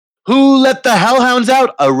Who let the hellhounds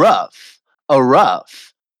out? A rough.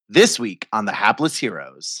 This week on the Hapless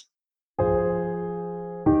Heroes.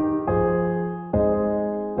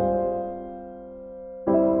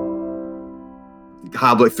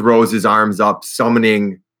 Hoblet throws his arms up,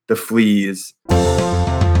 summoning the fleas.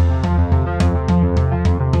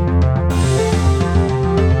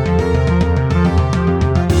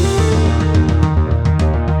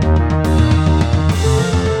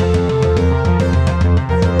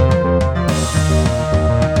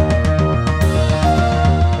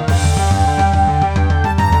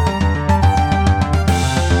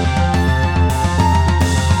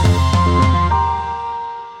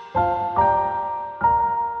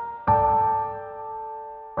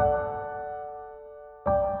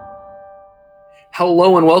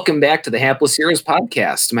 Hello and welcome back to the Hapless Heroes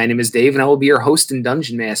podcast. My name is Dave and I will be your host and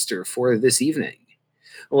dungeon master for this evening.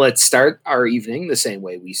 Let's start our evening the same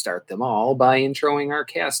way we start them all by introing our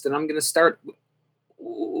cast, and I'm going to start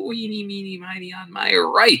weeny, meeny, miny on my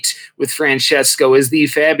right with Francesco as the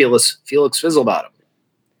fabulous Felix Fizzlebottom.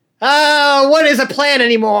 What is a plan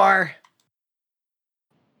anymore?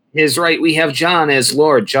 His right we have John as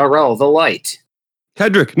Lord Jarrell the Light.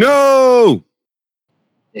 Hedrick, no!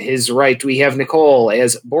 His right we have Nicole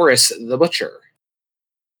as Boris the Butcher.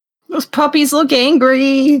 Those puppies look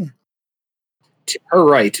angry. To her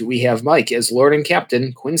right we have Mike as Lord and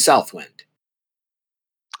Captain Quinn Southwind.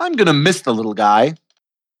 I'm going to miss the little guy.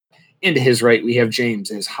 And to his right we have James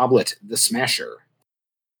as Hoblet the Smasher.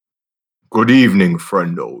 Good evening,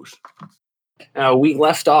 friendos. We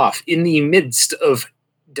left off in the midst of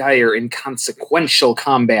dire and consequential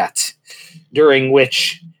combat, during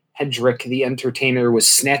which Hedrick the Entertainer was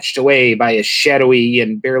snatched away by a shadowy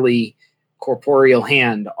and barely corporeal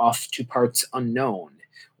hand off to parts unknown,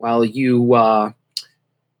 while you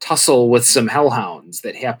tussle with some hellhounds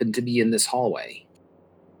that happen to be in this hallway.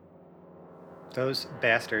 Those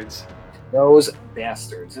bastards.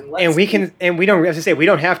 And we don't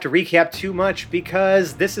have to recap too much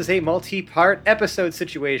because this is a multi-part episode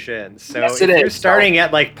situation. So yes, if you're starting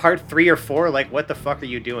at like part 3 or 4, like what the fuck are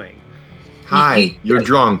you doing? Hi, you're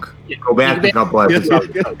drunk. Go back a couple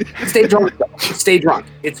episodes. Stay drunk. Stay drunk.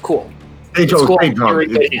 It's cool. Stay drunk.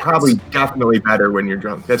 It's probably definitely better when you're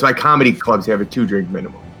drunk. That's why comedy clubs have a 2-drink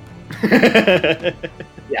minimum.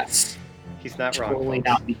 Yes. He's not wrong. Totally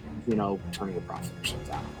not because, turning a profit or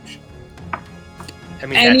something. I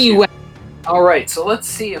mean, anyway, all right, so let's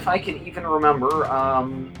see if I can even remember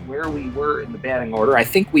where we were in the batting order. I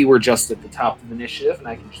think we were just at the top of the initiative, and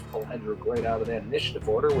I can just pull Hedrick right out of that initiative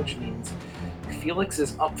order, which means Felix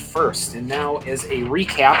is up first. And now, as a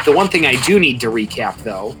recap, the one thing I do need to recap,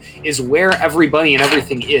 though, is where everybody and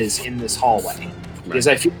everything is in this hallway. Because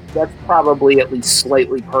I feel that's probably at least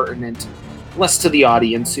slightly pertinent, less to the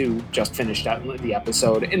audience who just finished out the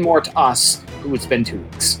episode, and more to us, who it's been 2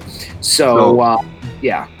 weeks. So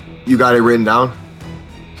yeah. You got it written down?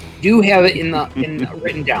 Do have it in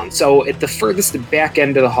written down. So at the furthest back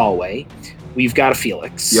end of the hallway, we've got a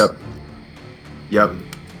Felix. Yep.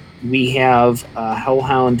 We have a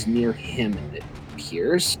hellhound near him, it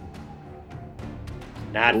appears.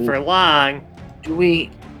 Not for long. Do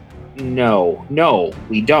we? No,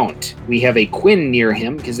 we don't. We have a Quinn near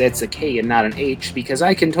him, because that's a K and not an H, because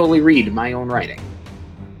I can totally read my own writing.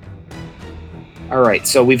 All right,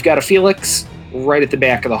 so we've got a Felix right at the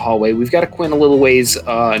back of the hallway. We've got a Quinn a little ways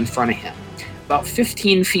in front of him. About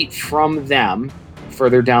 15 feet from them,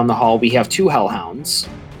 further down the hall, we have 2 hellhounds.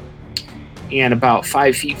 And about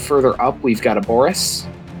 5 feet further up, we've got a Boris,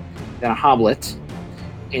 then a Hoblet,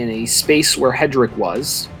 in a space where Hedrick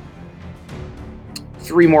was.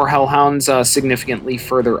 3 more hellhounds significantly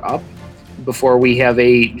further up, before we have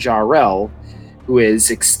a Jarrell, who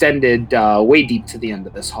is extended way deep to the end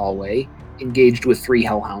of this hallway, engaged with 3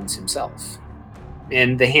 hellhounds himself.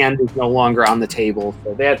 And the hand is no longer on the table,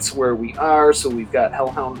 so that's where we are. So we've got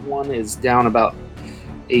Hellhound 1 is down about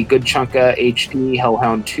a good chunk of HP,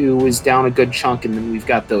 Hellhound 2 is down a good chunk, and then we've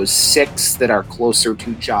got those 6 that are closer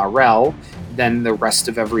to Jarrell than the rest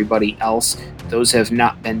of everybody else. Those have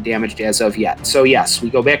not been damaged as of yet. So yes, we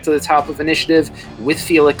go back to the top of initiative with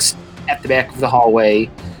Felix at the back of the hallway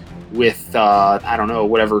with,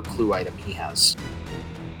 whatever clue item he has.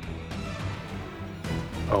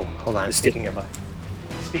 Oh, hold on. Speaking of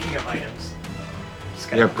items.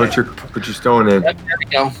 Yeah, put your stone in. Yep, there we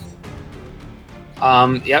go.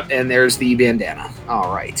 Yep, and there's the bandana.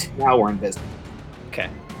 All right, now we're in business. Okay,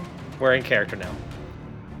 we're in character now.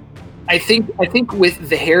 I think with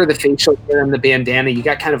the hair, the facial hair, and the bandana, you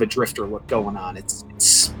got kind of a drifter look going on.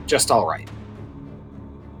 It's just all right.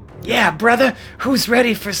 Yeah, brother, who's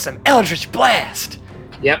ready for some Eldritch Blast?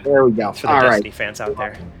 Yep, there we go. For the Destiny fans out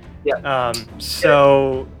there. Yeah.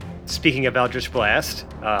 So, speaking of Eldritch Blast,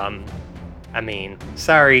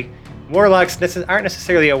 sorry, Warlocks aren't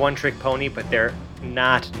necessarily a one-trick pony, but they're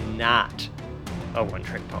not a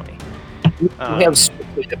one-trick pony. You have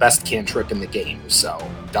strictly the best cantrip in the game, so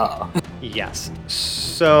duh. Yes.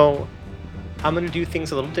 So, I'm going to do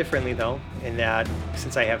things a little differently, though, in that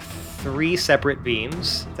since I have 3 separate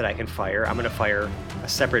beams that I can fire, I'm going to fire a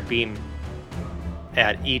separate beam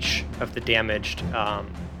at each of the damaged...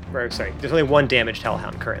 there's only 1 damaged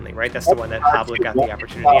Hellhound currently, right? That's the one that Hoblet got the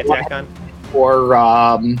opportunity attack on? Or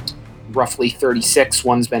roughly 36,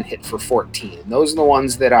 one's been hit for 14. And those are the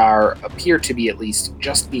ones that appear to be at least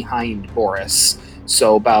just behind Boris.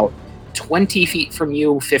 So about 20 feet from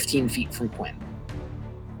you, 15 feet from Quinn.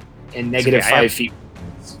 And negative 5 feet.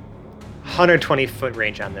 120-foot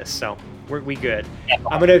range on this, so we good.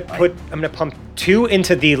 I'm gonna pump 2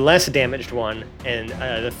 into the less damaged one, and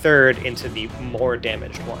the 3rd into the more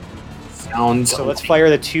damaged one. Sounds. So let's fire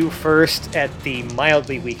the 2 first at the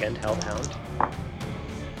mildly weakened Hellhound.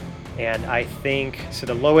 And I think so.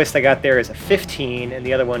 The lowest I got there is a 15, and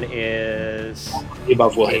the other one is the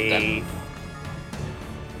above will hit them.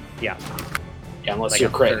 Yeah, unless like you're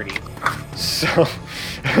crit. 30. So.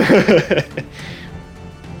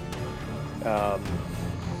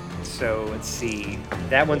 So let's see.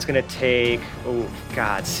 That one's gonna take. Oh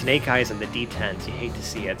God, Snake Eyes and the D10s. You hate to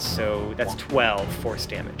see it. So that's 12 force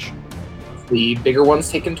damage. The bigger one's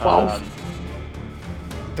taking 12.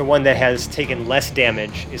 The one that has taken less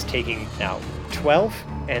damage is taking now 12,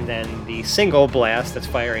 and then the single blast that's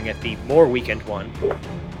firing at the more weakened one.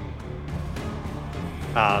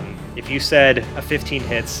 If you said a 15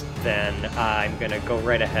 hits, then I'm gonna go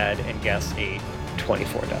right ahead and guess a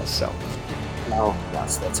 24 does. So. No,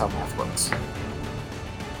 yes, that's how math works.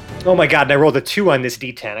 Oh my God! And I rolled a 2 on this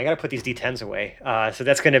D10. I gotta put these D10s away. So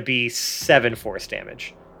that's gonna be 7 force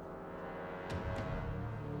damage.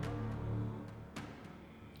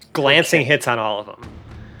 Glancing hits on all of them.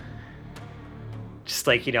 Just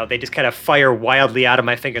like, they just kind of fire wildly out of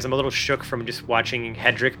my fingers. I'm a little shook from just watching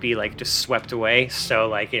Hedrick be just swept away. So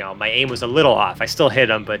my aim was a little off. I still hit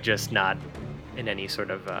him, but just not in any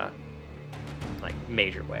sort of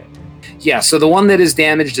major way. Yeah, so the one that is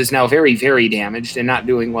damaged is now very, very damaged and not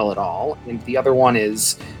doing well at all. And the other one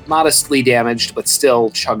is modestly damaged, but still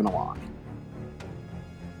chugging along.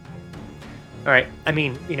 All right.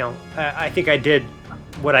 I think I did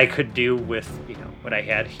what I could do with, what I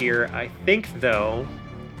had here. I think, though,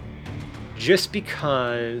 just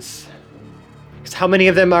because how many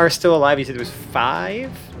of them are still alive? You said there was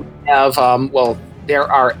 5?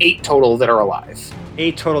 There are 8 total that are alive.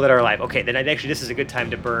 8 total that are alive. Okay, then this is a good time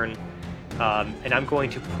to burn. And I'm going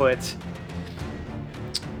to put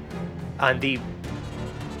on the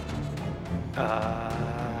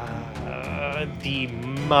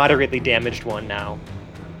moderately damaged one now.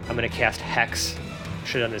 I'm going to cast Hex.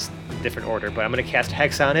 Should have done this in different order, but I'm going to cast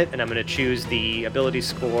Hex on it, and I'm going to choose the ability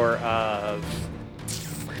score of...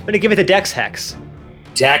 I'm going to give it the Dex Hex.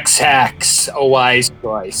 Dex Hex, a wise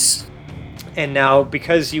choice. And now,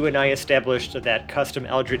 because you and I established that custom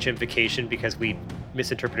Eldritch Invocation, because we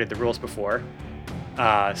misinterpreted the rules before,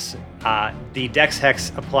 the Dex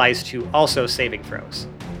Hex applies to also saving throws.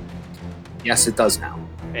 Yes, it does now.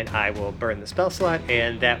 And I will burn the spell slot,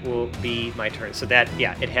 and that will be my turn. So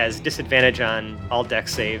it has disadvantage on all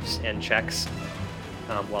Dex saves and checks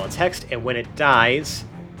while it's hexed, and when it dies,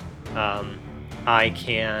 I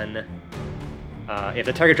can... if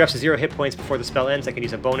the target drops to 0 hit points before the spell ends, I can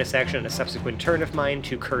use a bonus action on a subsequent turn of mine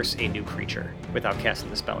to curse a new creature without casting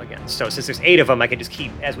the spell again. So since there's 8 of them, I can just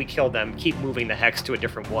as we kill them, keep moving the hex to a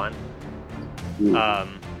different one. You know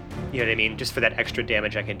what I mean? Just for that extra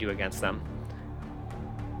damage I can do against them.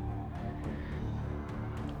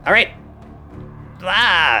 All right.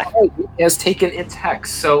 It has taken its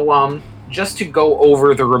hex. So just to go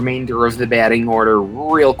over the remainder of the batting order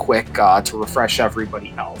real quick to refresh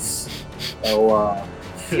everybody else. So,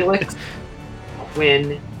 Felix,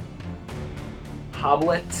 Quinn,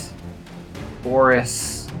 Hoblet,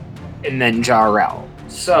 Boris, and then Jarrell.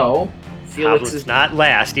 So, Felix is not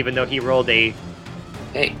last, even though he rolled Hey.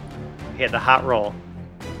 He had the hot roll.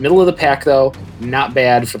 Middle of the pack, though, not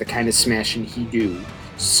bad for the kind of smashing he do.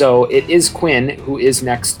 So it is Quinn who is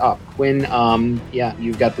next up. Quinn,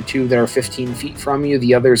 you've got the 2 that are 15 feet from you.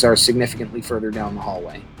 The others are significantly further down the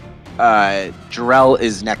hallway. Jarrell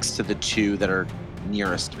is next to the 2 that are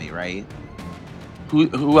nearest me, right?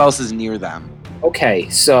 Who else is near them? Okay,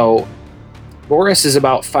 so Boris is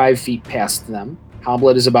about 5 feet past them.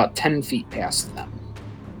 Hoblet is about 10 feet past them.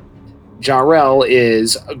 Jarrell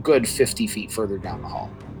is a good 50 feet further down the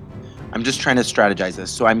hall. I'm just trying to strategize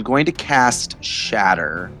this. So I'm going to cast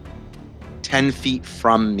Shatter 10 feet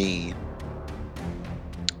from me,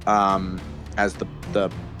 as the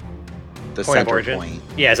Point of center origin. point.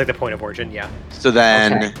 Yeah, it's like the point of origin. Yeah. So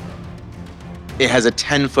then Okay. it has a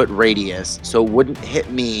 10-foot radius, so it wouldn't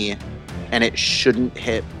hit me, and it shouldn't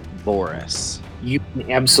hit Boris. You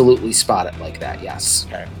can absolutely spot it like that, yes.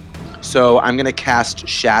 So I'm gonna cast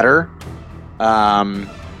Shatter.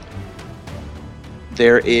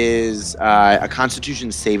 There is a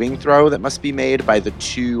Constitution saving throw that must be made by the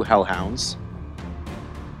 2 Hellhounds.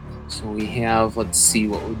 So we have, let's see,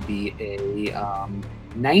 what would be a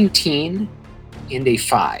 19 and a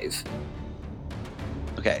 5.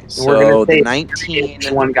 Okay, So we're gonna so say the 19.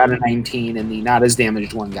 Damaged one got a 19, and the not as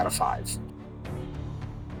damaged one got a 5.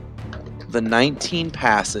 The 19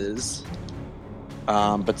 passes,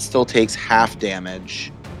 but still takes half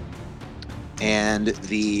damage, and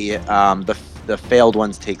the failed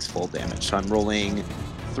ones takes full damage. So I'm rolling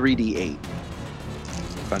 3d8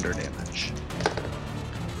 thunder damage.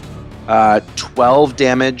 12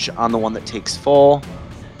 damage on the one that takes full,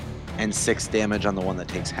 and 6 damage on the one that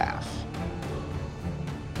takes half.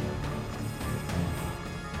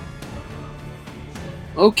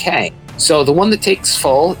 Okay, so the one that takes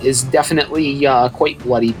full is definitely quite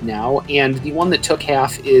bloodied now, and the one that took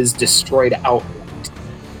half is destroyed outright.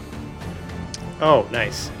 Oh,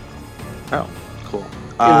 nice. Oh, cool.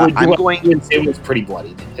 It I'm going. it was pretty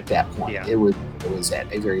bloodied at that point. Yeah. It was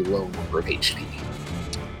at a very low number of HP.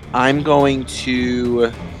 I'm going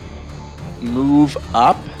to move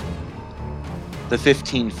up the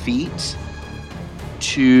 15 feet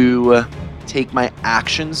to take my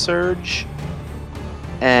action surge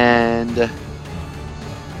and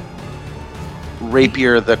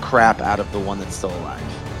rapier the crap out of the one that's still alive.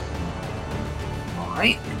 All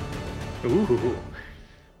right. Ooh.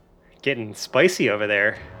 Getting spicy over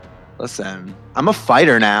there. Listen, I'm a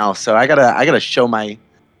fighter now, so I gotta show my You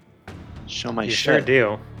shit. sure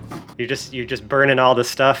do. You're just burning all the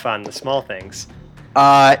stuff on the small things.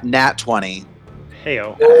 Nat 20.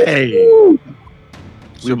 Heyo. Hey.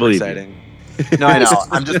 Super believe you. exciting. No, I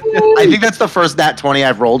know. I think that's the first Nat 20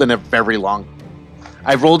 I've rolled in a very long.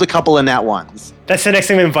 I've rolled a couple of Nat 1s. That's the next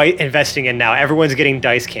thing I'm investing in now. Everyone's getting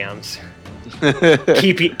dice cams.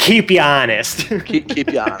 Keep you honest.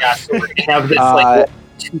 keep you honest. Yeah, so we're gonna have this like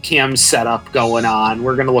 2 cam setup going on.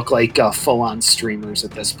 We're gonna look like full-on streamers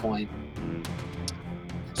at this point.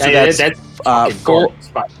 So that's fucking full. gorgeous,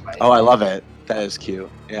 by the way. Oh, I love it. That is cute.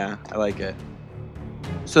 Yeah, I like it.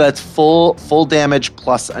 So that's full damage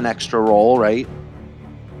plus an extra roll, right?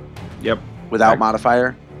 Yep. Without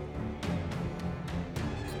modifier.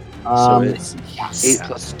 So Um, it's yes. 8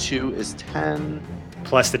 plus 2 is 10.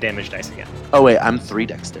 Plus the damage dice again. Oh wait, I'm 3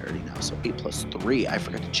 dexterity now, so 8 plus 3. I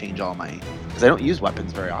forgot to change all my because I don't use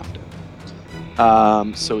weapons very often.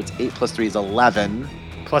 So it's 8 plus 3 is 11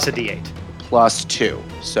 Plus a d8. plus 2,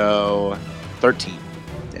 so 13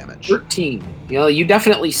 damage. 13. You know, you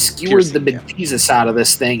definitely skewered Piercing the damage. bejesus out of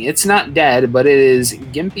this thing. It's not dead, but it is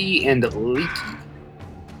gimpy and leaky.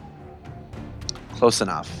 Close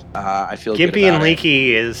enough. I feel good Gimpy and about it.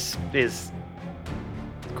 leaky is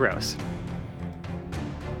gross.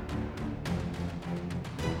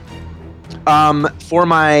 For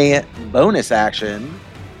my bonus action,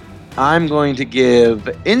 I'm going to give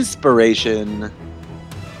inspiration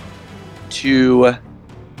to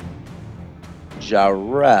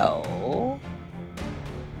Jarrell.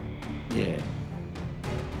 Yeah.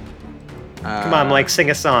 Come on, Mike, sing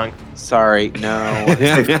a song. Sorry, no.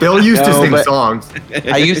 Bill used to No, sing but- songs.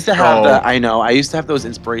 I used to have Oh. I used to have those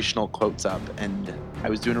inspirational quotes up, and I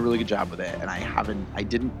was doing a really good job with it, and I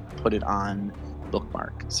didn't put it on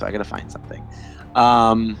bookmark, so I gotta find something.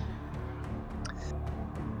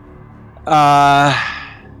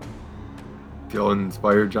 Feeling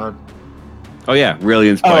inspired, John? Oh yeah, really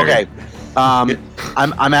Oh, inspiring. okay.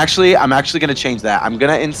 I'm actually gonna change that. I'm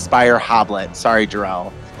gonna inspire Hoblet. Sorry,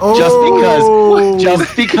 Jarrell. Oh!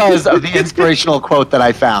 Just because of the inspirational quote that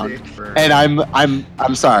I found. And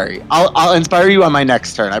I'm sorry. I'll inspire you on my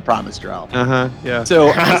next turn. I promise, Jarrell. Yeah.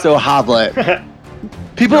 So Hoblet.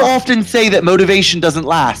 People often say that motivation doesn't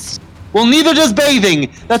last. Well, neither does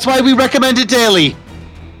bathing. That's why we recommend it daily.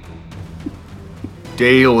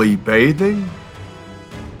 Daily bathing?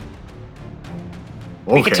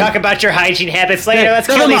 Okay. We can talk about your hygiene habits later. Let's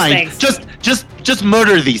Never kill these mind. things. Just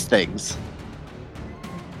murder these things.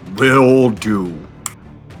 Will do.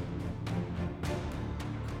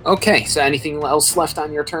 Okay, so anything else left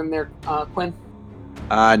on your turn there, Quinn?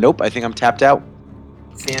 Nope. I think I'm tapped out.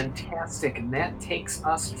 Fantastic. And that takes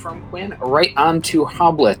us from Quinn right on to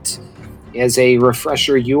Hoblet. As a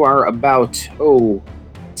refresher, you are about,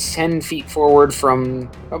 10 feet forward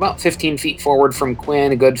from, about 15 feet forward from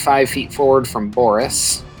Quinn, a good 5 feet forward from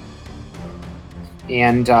Boris.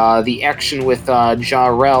 And the action with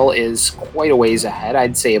Jarrell is quite a ways ahead.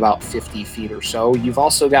 I'd say about 50 feet or so. You've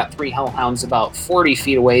also got 3 hellhounds about 40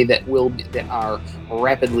 feet away that are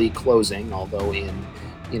rapidly closing, although in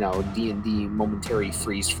D&D momentary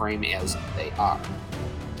freeze frame as they are.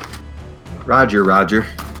 Roger.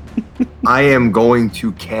 I am going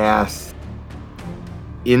to cast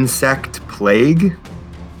Insect Plague.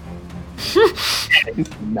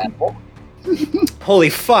 Metal. Holy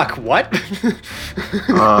fuck! What?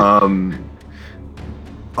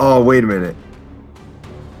 Oh, wait a minute.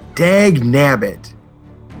 Dag nabbit.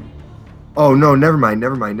 Oh no, never mind. I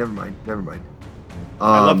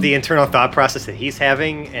love the internal thought process that he's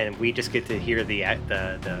having, and we just get to hear the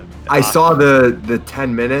I saw the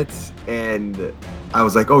 10 minutes, and I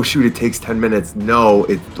was like, oh shoot, it takes 10 minutes. No,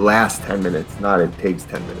 it lasts 10 minutes, not it takes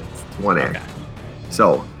 10 minutes. It's one act. Okay.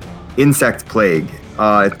 So, Insect Plague,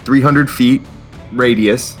 300 feet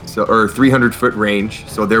radius, or 300 foot range,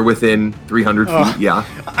 so they're within 300 feet, yeah.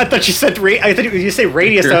 I thought you said I thought you say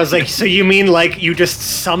radius. I was like, so you mean like you just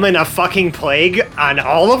summon a fucking plague on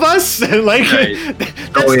all of us? Like, Right.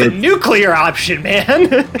 That's the nuclear option, man.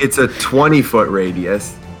 It's a 20 foot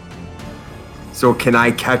radius. So can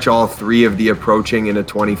I catch all 3 of the approaching in a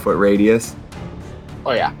 20 foot radius?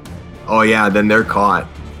 Oh yeah. Oh yeah, then they're caught.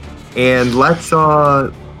 And let's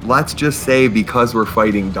just say, because we're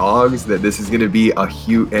fighting dogs, that this is going to be a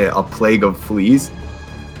plague of fleas.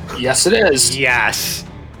 Yes, it is. Yes.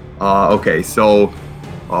 Okay, so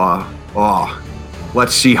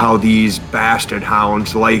let's see how these bastard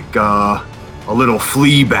hounds like a little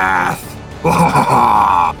flea bath.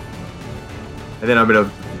 And then I'm gonna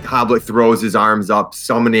Hoblet throws his arms up,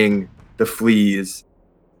 summoning the fleas.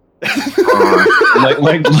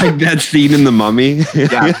 like that scene in The Mummy.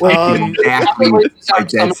 Yeah, exactly like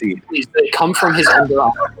that scene. They come from his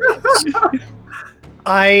underarm.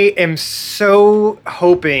 I am so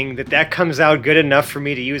hoping that comes out good enough for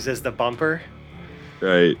me to use as the bumper,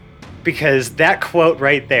 Right. because that quote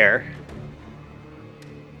right there.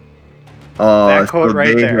 That quote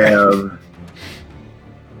right there.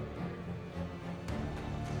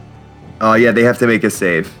 They have to make a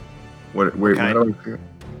save. Where Okay. do I?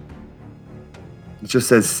 It just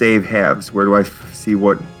says save halves. Where do I see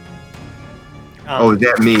what? Is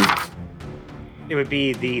that me? It would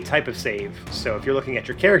be the type of save. So if you're looking at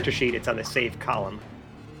your character sheet, it's on the save column.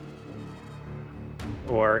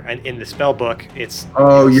 Or in the spell book, it's.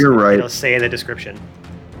 Oh, you're right. It'll say in the description.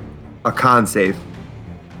 A con save.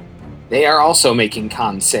 They are also making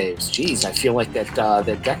con saves. Jeez, I feel like that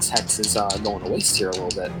Dex Hex is going to waste here a little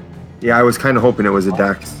bit. Yeah, I was kind of hoping it was a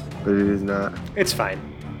dex, but it is not. It's fine.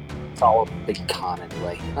 It's all a big con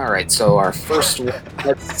anyway. All right, so our first one,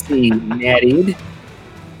 let's see, Natty.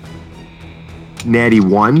 Natty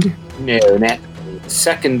 1. No, Nat. The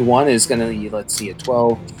second one is going to be, let's see, a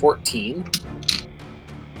 12, 14.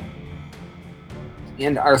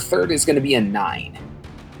 And our third is going to be a 9.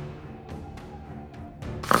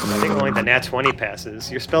 I think only the nat 20 passes.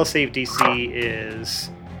 Your spell save DC is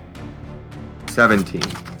 17.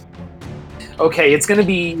 Okay, it's going to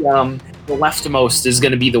be the leftmost is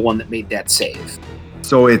going to be the one that made that save.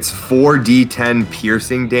 So it's 4d10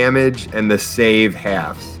 piercing damage, and the save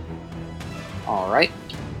halves. All right.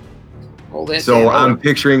 Roll that. So down. I'm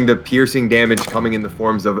picturing the piercing damage coming in the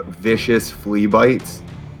forms of vicious flea bites.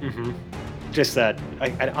 just an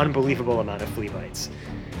unbelievable amount of flea bites.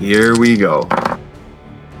 Here we go.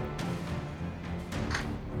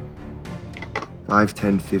 5,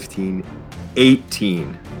 10, 15,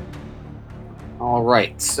 18. All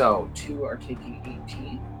right, so 2 are taking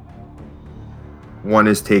 18. 1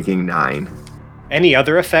 is taking 9. Any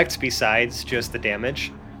other effects besides just the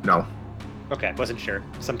damage? No. Okay, wasn't sure.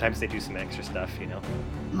 Sometimes they do some extra stuff, you know.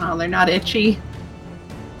 Oh, they're not itchy.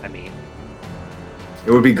 I mean,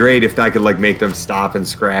 It would be great if I could like make them stop and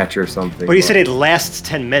scratch or something. but you said it lasts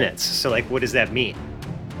 10 minutes, so like, what does that mean?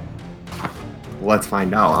 Let's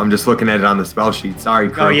find out. I'm just looking at it on the spell sheet. Sorry,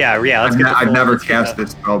 Chris. Oh yeah. I've never cast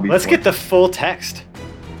this spell before. Let's get the full text.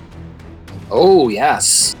 Oh,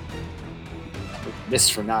 yes.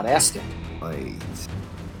 Missed for not asking. Right.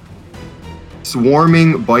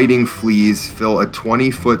 Swarming, biting fleas fill a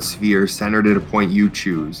 20-foot sphere centered at a point you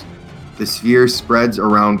choose. The sphere spreads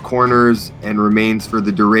around corners and remains for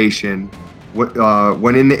the duration.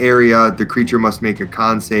 When in the area, the creature must make a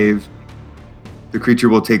con save. The creature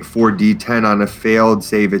will take 4d10 on a failed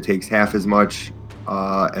save. It takes half as much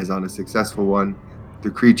as on a successful one.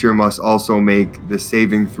 The creature must also make the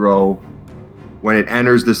saving throw when it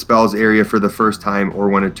enters the spell's area for the first time or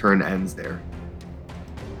when a turn ends there.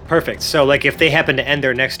 Perfect. So, like, if they happen to end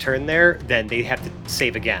their next turn there, then they have to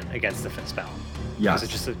save again against the spell. Yes. So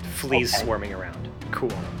it's just a fleas Okay. swarming around.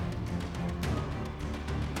 Cool.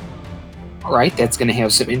 All right, that's going to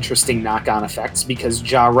have some interesting knock-on effects because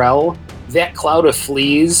Jarrell, that cloud of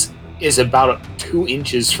fleas is about 2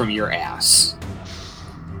 inches from your ass.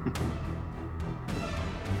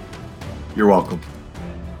 You're welcome.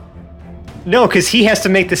 No, because he has to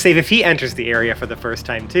make the save if he enters the area for the first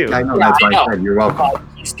time, too. I know, Yeah, that's I why know. I said you're welcome.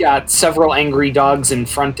 He's got several angry dogs in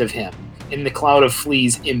front of him, and the cloud of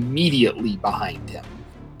fleas immediately behind him.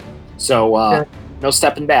 So, no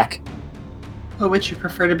stepping back. Who would you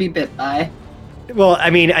prefer to be bit by? Well, I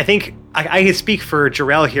mean, I think I can speak for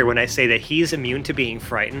Jarrell here when I say that he's immune to being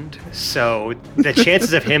frightened, so the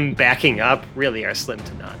chances of him backing up really are slim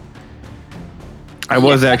to none. I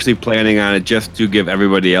was actually planning on it just to give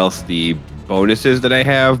everybody else the bonuses that I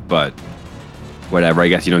have, but whatever. I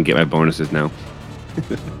guess you don't get my bonuses now.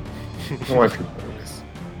 Oh, I feel bonus.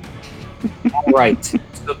 All right.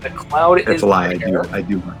 So the cloud That's is a lie. there. I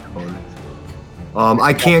do like the bonus.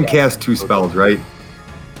 I can't cast 2 spells, right?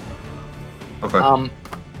 Okay.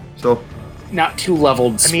 So, Not 2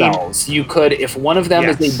 leveled I mean- spells. You could, if one of them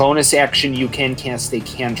is Yes. a bonus action, you can cast a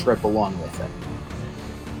cantrip along with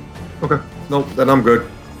it. okay. No, then I'm good.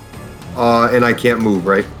 And I can't move,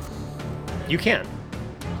 right? You can.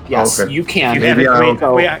 Yes, Okay. you can. You Maybe haven't.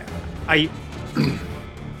 I'll- Wait, I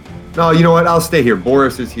No, you know what? I'll stay here.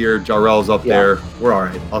 Boris is here. Jarrell's up Yeah. there. We're all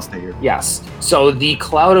right. I'll stay here. Yes. So the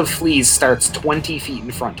cloud of fleas starts 20 feet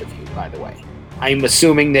in front of you, by the way. I'm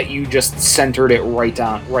assuming that you just centered it right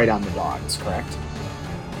on the dogs, correct?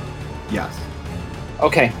 Yes.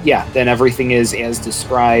 Okay, yeah, then everything is as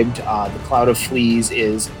described. The cloud of fleas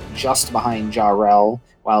is just behind Jarrell,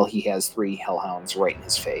 while he has 3 hellhounds right in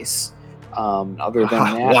his face. Other than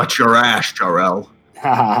that, Watch your ass, Jarrell.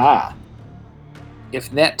 ha ha ha. If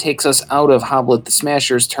that takes us out of Hoblet the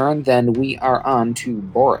Smasher's turn, then we are on to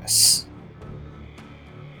Boris.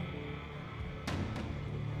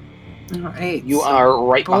 All right. You so are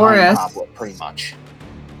right Boris. behind Hoblet, pretty much.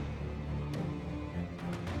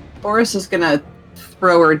 Boris is gonna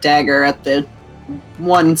throw her dagger at the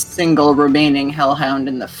one single remaining hellhound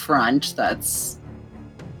in the front that's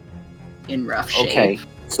in rough shape. Okay,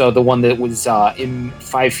 so the one that was in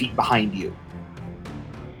 5 feet behind you.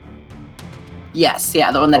 Yes,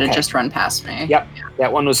 yeah, the one that Okay. had just run past me. Yep.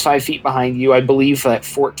 That one was 5 feet behind you. I believe that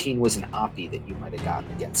 14 was an Oppie that you might have gotten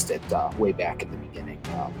against it way back in the beginning.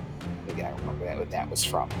 I think I remember what that was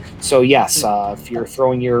from. So yes, if you're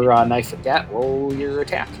throwing your knife at that, roll your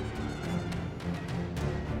attack.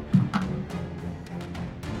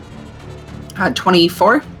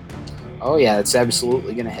 24. Oh yeah, it's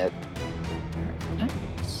absolutely gonna hit.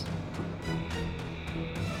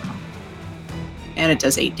 And it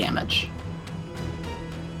does 8 damage.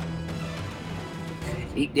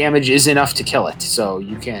 8 damage is enough to kill it, so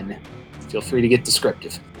you can feel free to get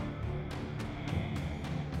descriptive.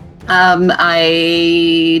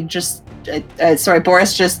 I just, sorry,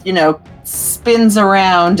 Boris just, spins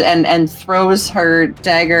around and throws her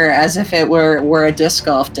dagger as if it were a disc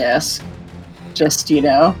golf disc. Just,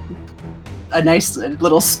 a nice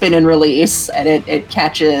little spin and release, and it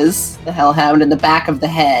catches the hellhound in the back of the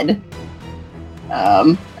head.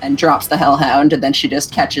 And drops the hellhound, and then she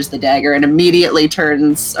just catches the dagger and immediately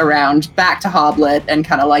turns around back to Hoblet and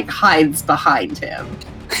kind of like hides behind him.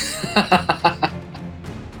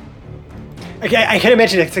 I can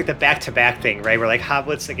imagine it's like the back-to-back thing, right? Where like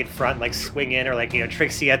Hoblet's like in front, like swing in, or like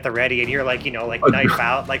Trixie at the ready, and you're like knife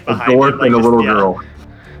out, like A behind dwarf him, like and a just- little yeah. girl.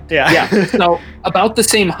 Yeah. Yeah, so about the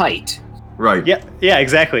same height. Right. Yeah,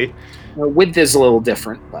 exactly. Width is a little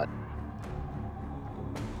different, but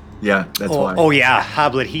Yeah, that's why. Oh yeah,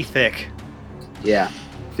 Hoblet, he thick. yeah.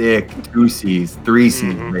 Thick, 2 C's, 3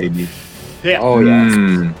 C's, Mhm. maybe. Yeah. Oh yeah.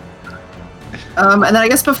 Mm. And then I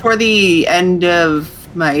guess before the end of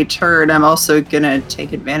my turn, I'm also gonna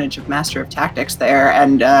take advantage of Master of Tactics there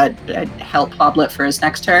and help Hoblet for his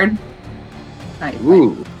next turn. By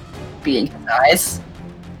Ooh. being his eyes.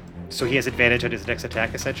 So he has advantage on his next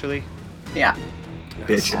attack, essentially. Yeah,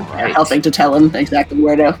 Bitch. Right. helping to tell him exactly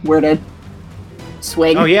where to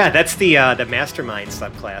swing. Oh yeah, that's the Mastermind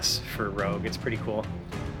subclass for Rogue. It's pretty cool.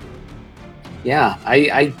 Yeah,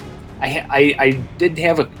 I did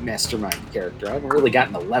have a mastermind character. I haven't really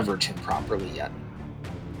gotten to leverage him properly yet.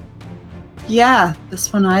 Yeah,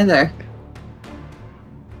 this one either.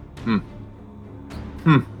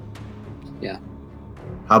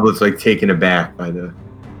 Hoblet's like taken aback by the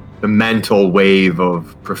mental wave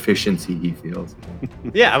of proficiency he feels.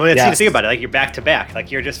 Yeah, I mean, Yes. think about it. Like you're back to back.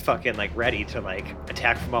 Like you're just fucking like ready to like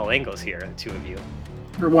attack from all angles here. The two of you.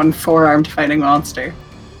 For one 4-armed fighting monster.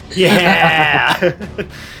 Yeah. I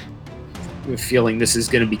have a feeling this is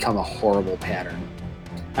going to become a horrible pattern.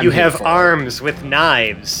 I'm You here have for it. arms with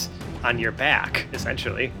knives on your back,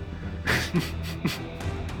 essentially.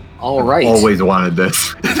 All right. Always wanted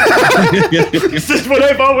this. This is what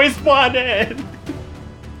I've always wanted.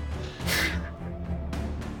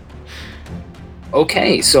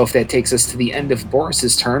 Okay, so if that takes us to the end of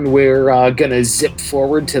Boris's turn, we're gonna zip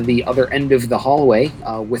forward to the other end of the hallway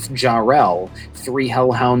with Jarrell. 3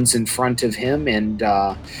 hellhounds in front of him, and 3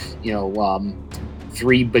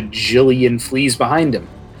 bajillion fleas behind him.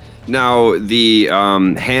 Now, the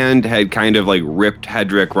hand had kind of like ripped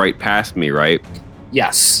Hedrick right past me, right?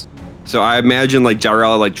 Yes. So I imagine like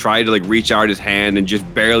Jarrell like tried to like reach out his hand and just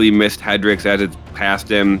barely missed Hedrick's as it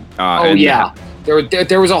passed him. Oh yeah.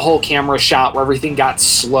 There was a whole camera shot where everything got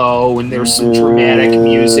slow, and there was some dramatic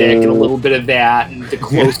music and a little bit of that, and the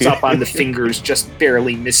close up on the fingers just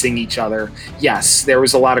barely missing each other. Yes, there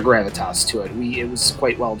was a lot of gravitas to it. It was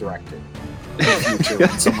quite well directed. In the future,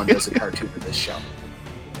 when someone does a cartoon of this show.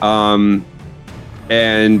 And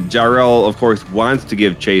Jarrell, of course, wants to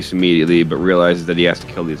give chase immediately, but realizes that he has to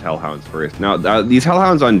kill these hellhounds first. Now, these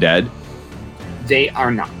hellhounds undead? They are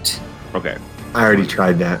not. Okay, I already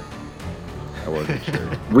tried that. I wasn't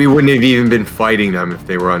sure. We wouldn't have even been fighting them if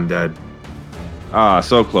they were undead.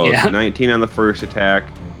 So close. Yeah. 19 on the first attack.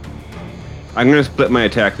 I'm going to split my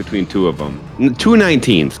attack between 2 of them. 2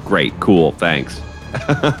 19s. Great. Cool. Thanks.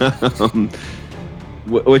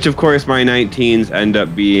 Which, of course, my 19s end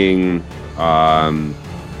up being...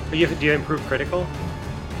 Do you improve critical?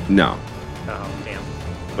 No. Oh, damn.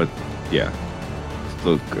 But, yeah.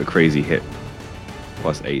 Still a crazy hit.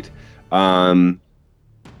 Plus 8.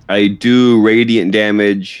 I do radiant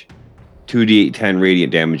damage, 2d10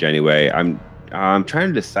 radiant damage anyway. I'm trying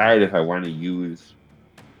to decide if I want to use.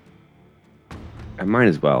 I might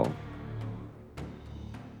as well.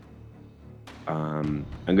 I'm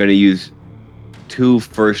going to use 2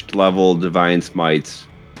 first level divine smites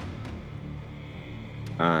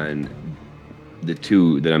on the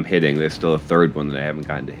 2 that I'm hitting. There's still a third one that I haven't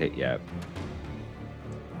gotten to hit yet.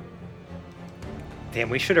 Damn,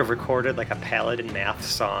 we should have recorded like a Paladin math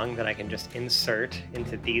song that I can just insert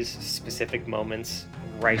into these specific moments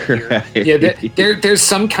right here. Yeah, there's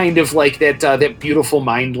some kind of like that beautiful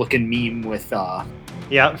mind-looking meme with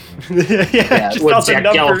Yeah. Just all with the Zach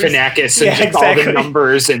numbers. Galifianakis and Yeah, just all the exactly.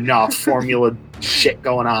 numbers and formula shit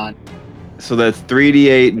going on. So that's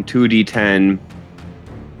 3d8 and 2d10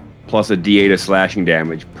 plus a d8 of slashing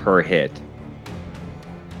damage per hit. Go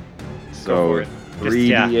So for it. Just,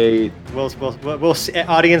 yeah. 3d8. We'll see,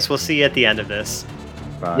 audience will see at the end of this.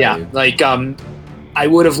 5. Yeah, like I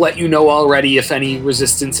would have let you know already if any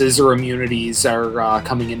resistances or immunities are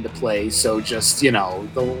coming into play. So just let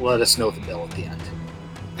us know the bill at the end.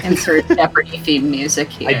 Insert Jeopardy theme music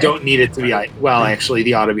here. I don't need it to be well. Actually,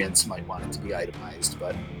 the audience might want it to be itemized,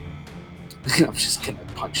 but I'm just gonna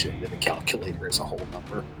punch it into the calculator as a whole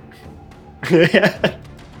number.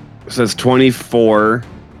 So it's 24.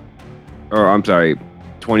 Or I'm sorry,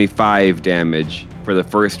 25 damage for the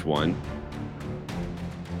first one.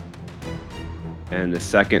 And the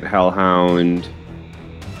second Hellhound,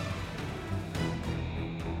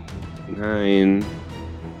 9,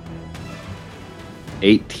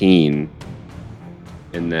 18,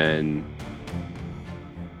 and then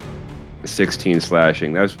 16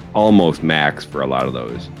 slashing. That's almost max for a lot of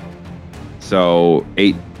those. So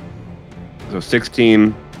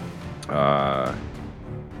 16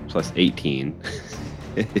 plus 18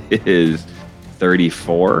 is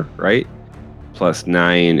 34, right? Plus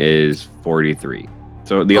 9 is 43.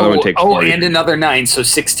 So the other one takes 43. And another 9, so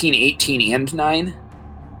 16, 18, and 9?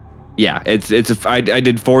 Yeah, I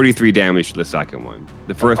did 43 damage to the second one.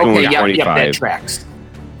 The first one was 25. Yep, that tracks.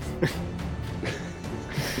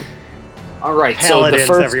 All right, Paladins,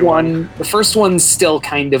 so everyone. the first one's still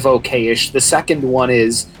kind of okay-ish. The second one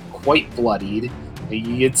is quite bloodied.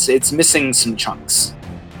 It's missing some chunks,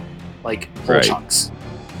 like whole Right. chunks.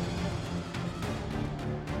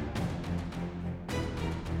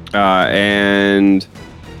 And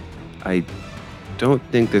I don't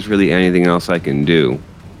think there's really anything else I can do.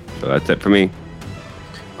 So that's it for me.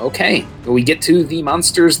 Okay, we get to the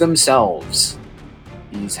monsters themselves.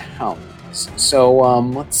 These hounds. So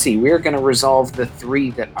let's see. We're going to resolve the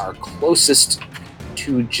 3 that are closest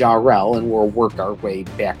to Jarrell, and we'll work our way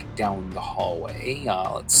back down the hallway.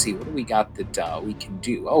 Let's see. What do we got that we can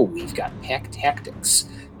do? Oh, we've got pack tactics.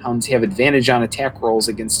 Hounds have advantage on attack rolls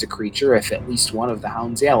against a creature if at least one of the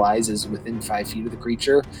hound's allies is within 5 feet of the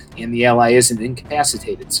creature and the ally isn't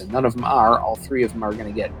incapacitated. So none of them are. All 3 of them are going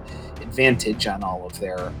to get advantage on all of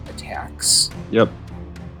their attacks. Yep.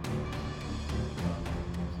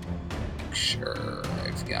 make sure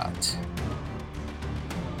I've got.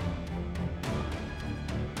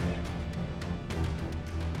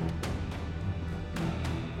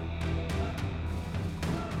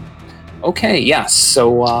 Okay, yes.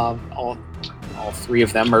 So all three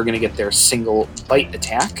of them are going to get their single bite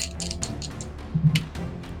attack.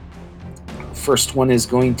 First one is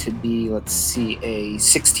going to be, let's see, a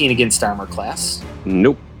 16 against armor class.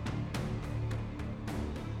 Nope.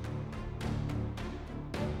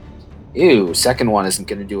 Ew, second one isn't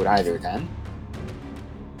going to do it either then.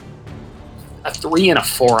 A 3 and a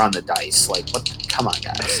 4 on the dice. Like, what? Come on,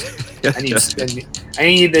 guys. I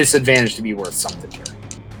need this advantage to be worth something here.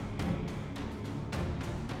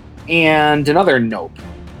 And another nope.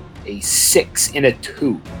 A 6 and a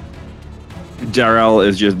 2. Jarrell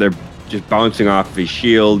is they're just bouncing off his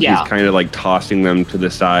shield. Yeah. He's kind of like tossing them to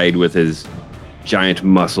the side with his giant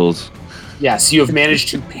muscles. Yes, you have managed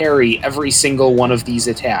to parry every single one of these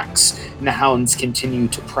attacks, and the hounds continue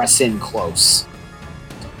to press in close.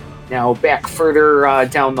 Now, back further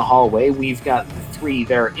down the hallway, we've got the 3.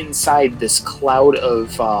 They're inside this cloud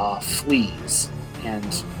of fleas,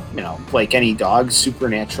 and, you know, like any dog,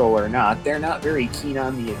 supernatural or not, they're not very keen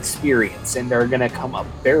on the experience, and they're going to come up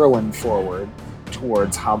barreling forward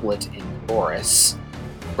towards Hoblet and Boris,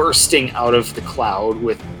 bursting out of the cloud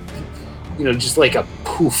with, you know, just like a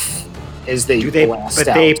poof as they blast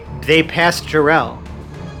out. But they passed Jarrell.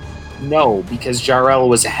 No, because Jarrell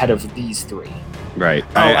was ahead of these 3. Right.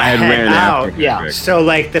 Oh, I had ran out. after. Yeah. Correct. So,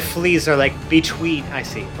 like, the fleas are, like, between... I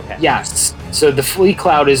see. Okay. Yes. So the flea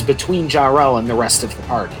cloud is between Jarrell and the rest of the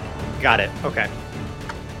party. Got it. Okay.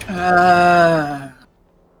 That's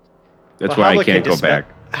why I can't go back.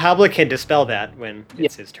 Hoblet can dispel that when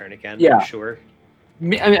it's his turn again, Yeah. I'm sure.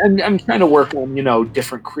 I'm trying to work on, you know,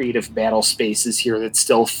 different creative battle spaces here that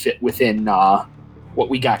still fit within what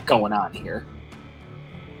we got going on here.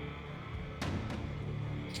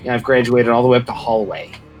 Yeah, I've graduated all the way up to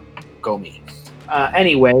hallway. Go me.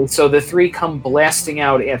 Anyway, so the 3 come blasting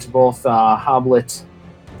out at both Hoblet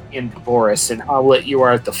and Boris. And Hoblet, you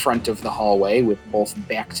are at the front of the hallway with both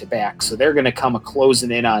back to back. So they're going to come closing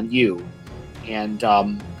in on you. And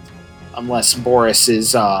unless Boris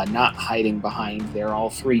is not hiding behind, they're all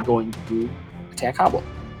 3 going to attack Hoblet.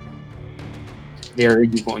 They're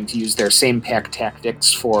going to use their same pack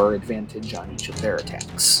tactics for advantage on each of their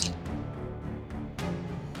attacks.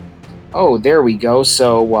 Oh, there we go.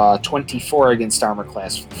 So 24 against armor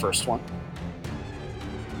class for the first one.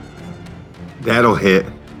 That'll hit.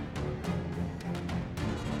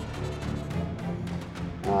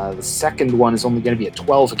 The second one is only going to be a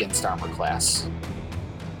 12 against armor class.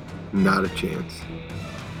 Not a chance.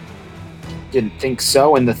 Didn't think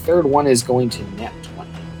so. And the third one is going to net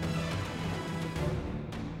 20.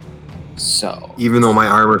 So Even though my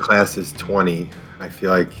armor class is 20, I feel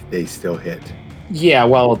like they still hit. yeah,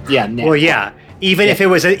 well, yeah, net. Well, yeah. Even if it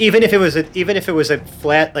was a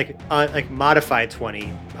flat like modified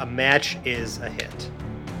 20, a match is a hit.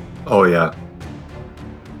 Oh yeah.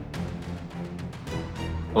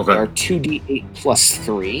 They are Okay. 2d8 plus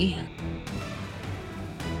 3.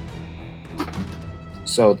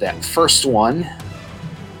 So that first one,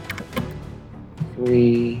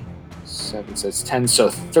 3, 7, so it's 10, so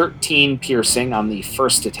 13 piercing on the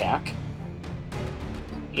first attack.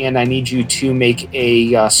 And I need you to make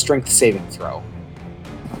a strength saving throw.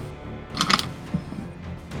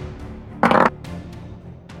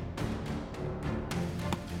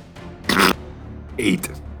 Eight.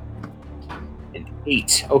 An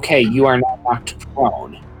 8. Okay, you are now knocked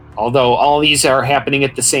prone. Although all these are happening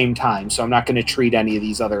at the same time, so I'm not going to treat any of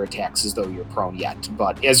these other attacks as though you're prone yet.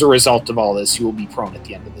 But as a result of all this, you will be prone at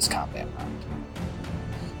the end of this combat round.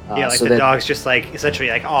 Yeah, like so the dogs just like essentially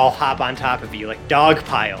like all hop on top of you, like dog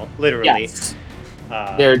pile, literally. Yes.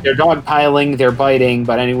 They're dog piling, they're biting,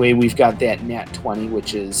 but anyway, we've got that nat 20,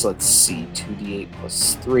 which is, let's see, 2d8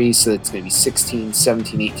 plus 3, so that's maybe 16,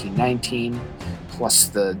 17, 18, 19, plus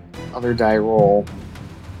the other die roll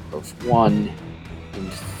of 1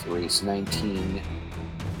 and 3, so 19,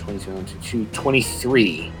 22, 22,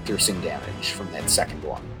 23 piercing damage from that second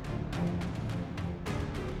one.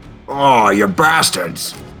 Oh, you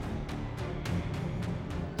bastards!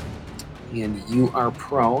 And you are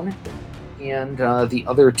prone, and the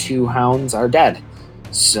other 2 hounds are dead.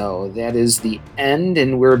 So that is the end,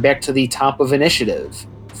 and we're back to the top of initiative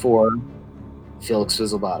for Felix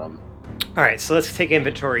Fizzlebottom. All right, so let's take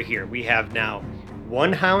inventory here. We have now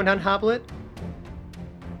 1 hound on Hoblet.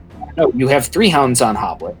 No, you have 3 hounds on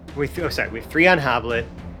Hoblet. We have 3 on Hoblet.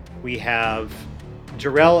 We have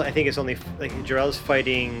Jarrell. I think is only like Jarrell's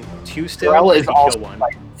fighting 2 still. Jarrell is He also killed 1.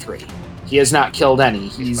 fighting 3. He has not killed any.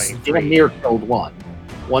 He's fighting damn 3. near killed 1.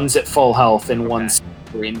 One's at full health, and Okay. one's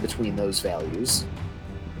in between those values.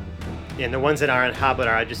 And the ones that are on Hoblet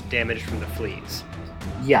are just damaged from the fleas.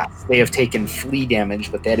 Yes, they have taken flea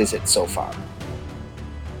damage, but that is it so far.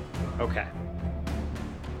 Okay.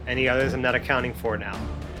 Any others I'm not accounting for now?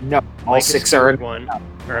 No, all Mike is 6 are. skewered one.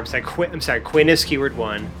 Or I'm sorry, Quinn is skewered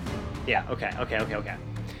one. Yeah. Okay.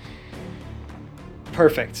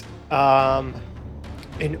 Perfect.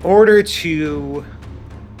 In order to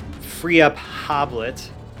free up Hoblet,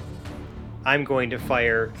 I'm going to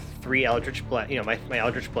fire 3 Eldritch Blast. My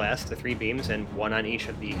Eldritch Blast, the 3 beams, and 1 on each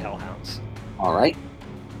of the Hellhounds. All right.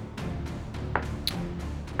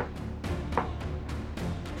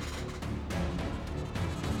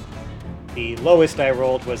 The lowest I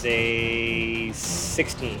rolled was a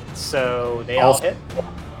 16, so they all hit.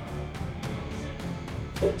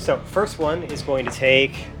 So first one is going to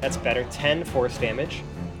take, that's better, 10 force damage.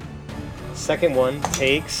 Second one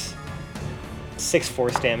takes 6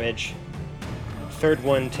 force damage. Third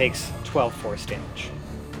one takes 12 force damage.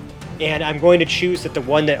 And I'm going to choose that the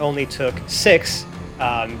one that only took 6,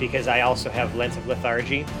 because I also have Lens of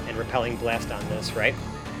Lethargy and Repelling Blast on this, right?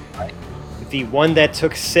 Right. The one that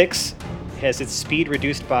took 6 has its speed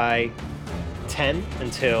reduced by 10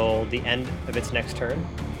 until the end of its next turn.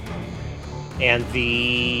 And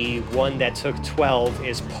the one that took 12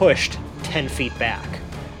 is pushed 10 feet back.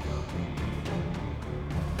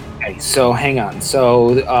 Okay, so hang on.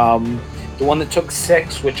 So the one that took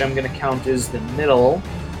 6, which I'm going to count as the middle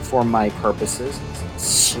for my purposes, is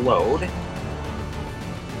slowed.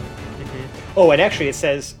 Oh, and actually it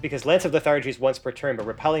says, because Lance of Lethargy is once per turn, but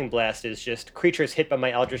Repelling Blast is just creatures hit by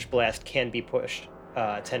my Eldritch Blast can be pushed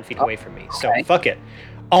 10 feet away from me. So okay. fuck it.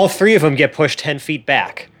 All 3 of them get pushed 10 feet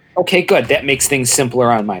back. Okay, good. That makes things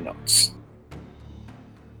simpler on my notes.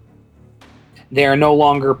 They are no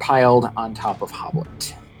longer piled on top of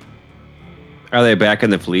Hoblet. Are they back in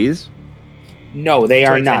the fleas? No, they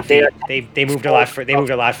are 10 not. feet. They They moved a lot. They moved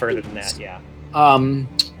a lot further than that. Yeah.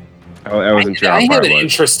 I wasn't sure how I far had it an was.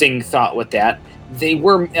 interesting thought with that. They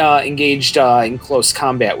were engaged in close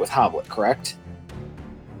combat with Hoblet, correct?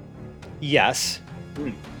 Yes.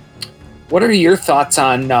 What are your thoughts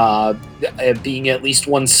on being at least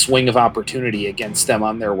one swing of opportunity against them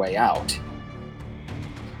on their way out?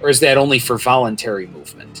 Or is that only for voluntary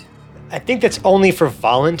movement? I think that's only for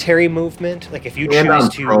voluntary movement. Like if you And choose I'm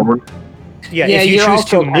to, prone. yeah, Yeah, if you you're choose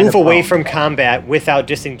also to kind move of away prone. from combat without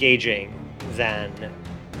disengaging, then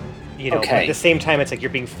but Okay. at the same time, it's like you're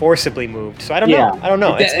being forcibly moved. So I don't know. Yeah. I don't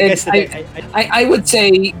know. I would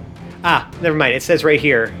say Never mind. It says right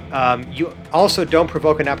here. You also don't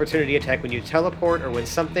provoke an opportunity attack when you teleport or when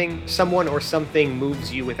someone or something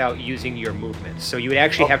moves you without using your movement. So you would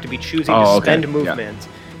actually have to be choosing to okay. spend Yeah. movement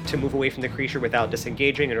to move away from the creature without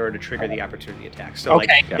disengaging in order to trigger the opportunity attack. So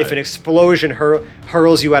Okay. like if an explosion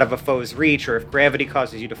hurls you out of a foe's reach, or if gravity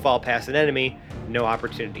causes you to fall past an enemy, no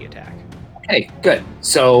opportunity attack. okay, good.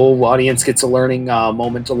 So audience gets a learning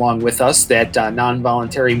moment along with us that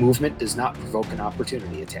non-voluntary movement does not provoke an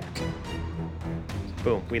opportunity attack.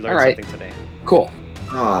 Boom. We learned All right. something today. Cool.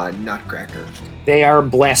 Ah, nutcracker. They are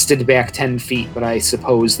blasted back 10 feet, but I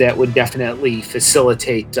suppose that would definitely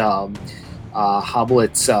facilitate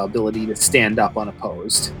Hoblet's ability to stand up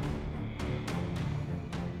unopposed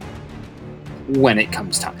when it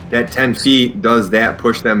comes time. That 10 feet, does that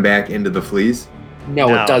push them back into the fleas?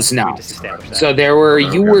 No, it does we not. just established that. So you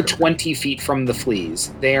Okay. were 20 feet from the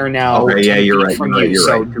fleas. They are now Okay, 10 yeah, you're feet right, from you're right, you, you're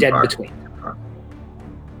so right. Too dead far. between.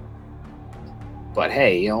 But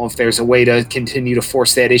hey, if there's a way to continue to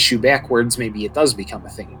force that issue backwards, maybe it does become a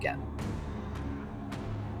thing again.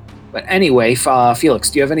 But anyway, Felix,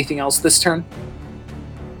 do you have anything else this turn?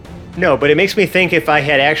 No, but it makes me think if I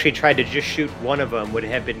had actually tried to just shoot one of them, would it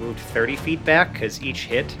have been moved 30 feet back? Because each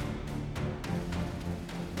hit?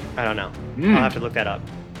 I don't know. I'll have to look that up.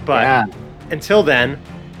 But yeah. until then,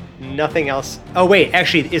 nothing else. Oh, wait.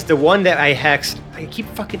 Actually, is the one that I hexed... I keep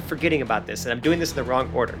fucking forgetting about this, and I'm doing this in the wrong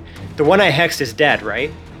order. The one I hexed is dead,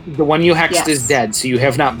 right? The one you hexed Yes. is dead, so you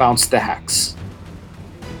have not bounced the hex.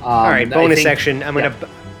 All right, bonus I think action. I'm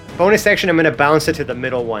gonna bounce it to the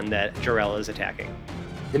middle one that Jarell is attacking.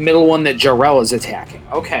 the middle one that Jarell is attacking.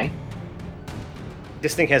 Okay.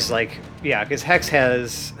 This thing has because Hex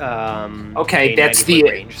has Okay, a that's 90-foot the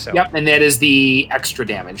range. So Yep, and that is the extra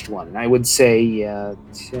damaged one. And I would say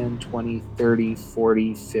 10, 20, 30,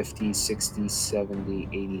 40, 50, 60, 70,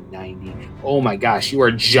 80, 90. Oh my gosh, you are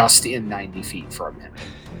just in 90 feet from him.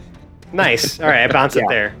 nice. All right, I bounce it Yeah.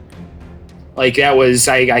 there. Like that was,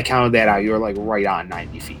 I counted that out. You were like right on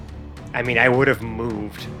 90 feet. I mean, I would have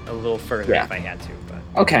moved a little further Yeah. if I had to,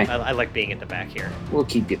 but Okay, I like being at the back here. we'll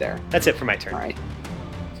keep you there. That's it for my turn. All right.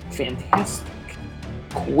 Fantastic.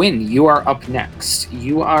 Quinn, you are up next.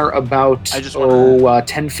 You are about I just wanna-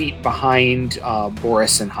 10 feet behind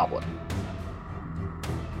Boris and Hoblet.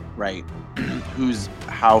 Right. Who's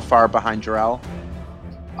how far behind Jarrell?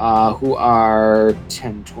 Who are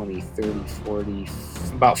 10, 20, 30, 40,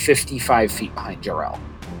 about 55 feet behind Jarrell.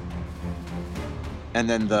 And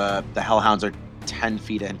then the Hellhounds are 10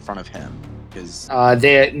 feet in front of him. Because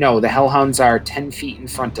The Hellhounds are 10 feet in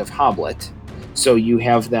front of Hoblet. So you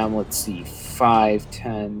have them, let's see, 5,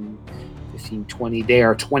 10, 15, 20. They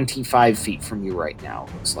are 25 feet from you right now,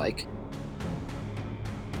 looks like.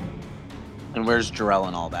 and where's Jarrell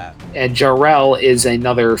and all that? And Jarrell is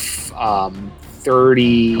another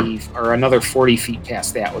 30 or another 40 feet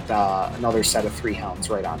past that with another set of 3 hounds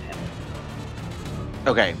right on him.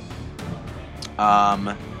 Okay.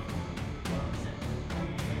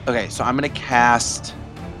 Okay, so I'm gonna cast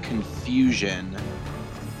Confusion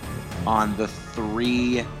on the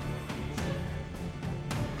 3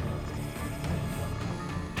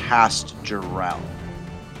 past Jarrell.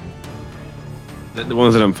 The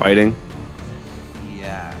ones that I'm fighting?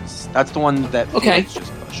 Yes, that's the one that Okay. Felix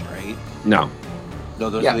just pushed, right? No. No,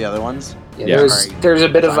 those Yeah. are the other ones. Yeah. There's a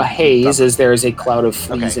bit of a Fine. haze as there's a cloud of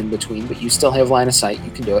fleas Okay. in between, but you still have line of sight.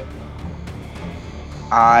 You can do it.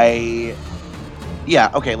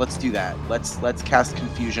 Yeah, okay, let's do that. Let's cast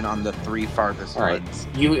Confusion on the 3 farthest All right. ones.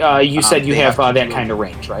 You said you they have have to that do- kind of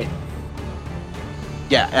range, right?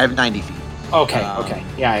 Yeah, I have 90 feet. Okay, Um, okay.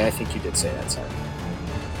 Yeah, I think you did say that. Sorry.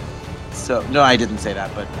 So no, I didn't say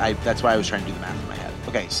that, but that's why I was trying to do the math in my head.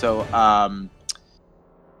 Okay, so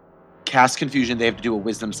cast Confusion, they have to do a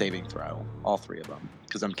Wisdom saving throw, all 3 of them,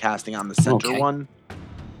 because I'm casting on the center Okay. one. So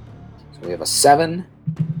we have a 7,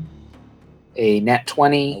 a nat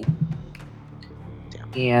 20, Damn.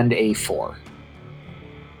 and a 4.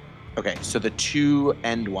 Okay, so the 2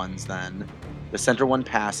 end ones then, the center one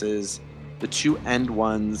passes. The 2 end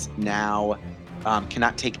ones now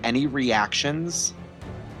cannot take any reactions,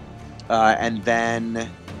 and then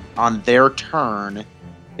on their turn,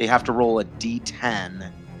 they have to roll a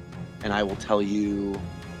D10, and I will tell you.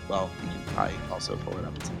 Well, you can probably also pull it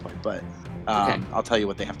up at some point, but Okay. I'll tell you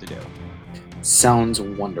what they have to do. Sounds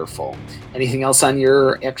wonderful. Anything else on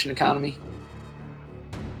your action economy?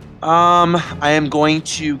 I am going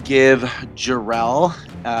to give Jarrell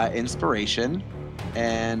inspiration,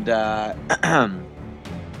 and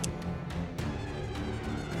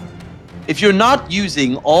if you're not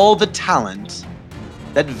using all the talent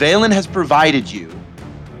that Valen has provided you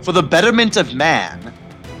for the betterment of man,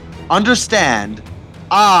 understand,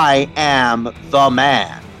 I am the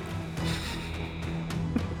man.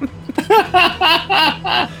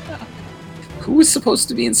 Who was supposed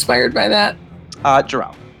to be inspired by that?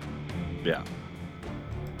 Jarrell.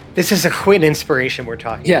 This is a Quinn inspiration we're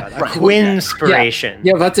talking Yeah, about. A right. Quinn inspiration.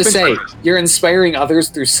 Yeah, about to say you're inspiring others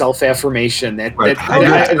through self-affirmation. Right.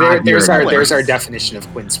 There's our definition of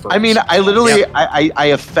Quinspiration. I mean, I literally, I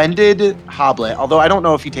offended Hoblet, although I don't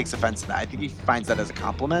know if he takes offense to that. I think he finds that as a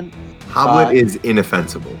compliment. Hoblet is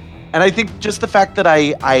inoffensive. And I think just the fact that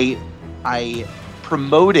I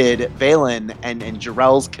promoted Valen and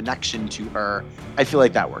Jarrell's connection to her, I feel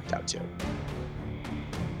like that worked out too.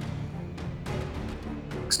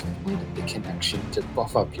 Exploited the connection to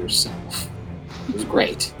buff up yourself. It was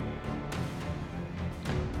great.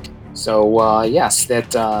 So yes,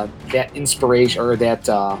 that inspiration or that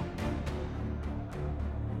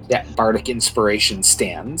bardic inspiration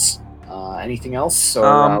stands. Anything else?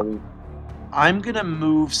 Or, I'm gonna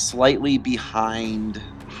move slightly behind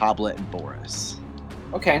Hoblet and Boris.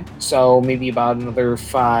 okay, so maybe about another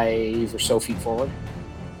 5 or so feet forward.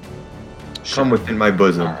 Come within my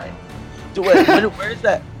bosom. All right. So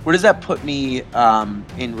where does that put me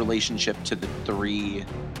in relationship to the 3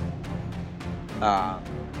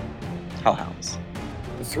 Hellhounds?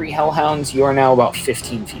 The 3 Hellhounds, you are now about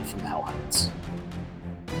 15 feet from the Hellhounds.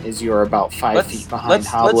 As you're about 5 feet behind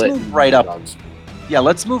Hoblet. Let's move and right up. Dogs. Yeah,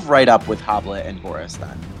 let's move right up with Hoblet and Boris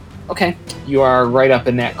then. Okay, you are right up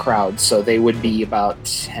in that crowd, so they would be about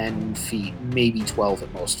 10 feet, maybe 12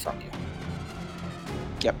 at most from you.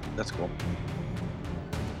 Yep, that's cool.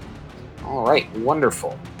 All right,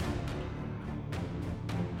 wonderful.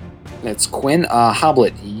 That's Quinn.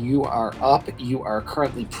 Hoblet, you are up. You are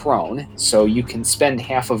currently prone, so you can spend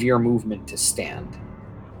half of your movement to stand.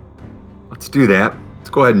 Let's do that. Let's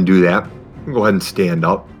go ahead and do that. Go ahead and stand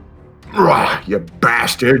up. Rah, you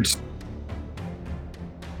bastards.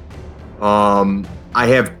 I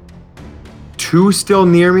have 2 still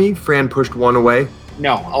near me. Fran pushed 1 away.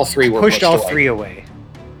 No, all 3 were Pushed all away. 3 away.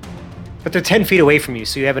 But they're 10 feet away from you,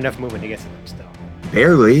 so you have enough movement to get to them still.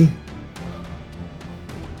 Barely.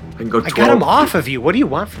 I can go I 12. got them off of you. What do you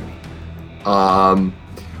want from me?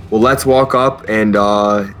 Well, let's walk up, and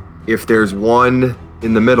if there's one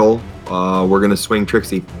in the middle, we're gonna swing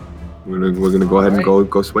Trixie. We're gonna go ahead and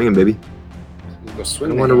go swinging, baby. We'll go I swing.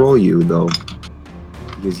 don't want to roll you though,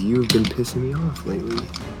 because you've been pissing me off lately.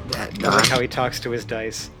 I like how he talks to his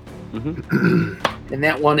dice. And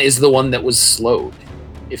that one is the one that was slowed,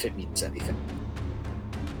 if it means anything.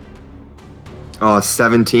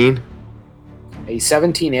 17. A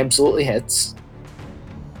 17 absolutely hits.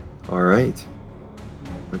 All right.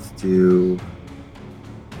 Let's do.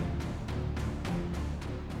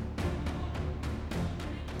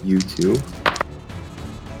 You two.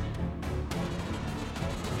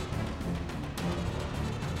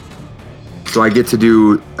 So I get to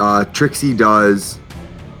do. Trixie does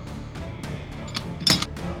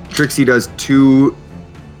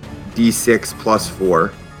 2d6 plus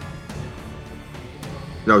 4.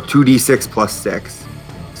 No, 2d6 plus 6.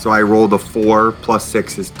 So I rolled a 4 plus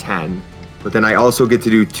 6 is 10. But then I also get to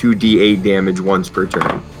do 2d8 damage once per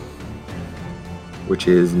turn, which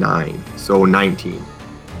is 9. So 19.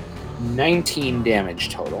 19 damage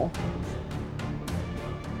total.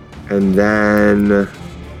 And then.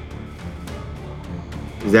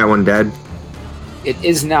 Is that one dead? It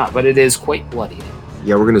is not, but it is quite bloodied.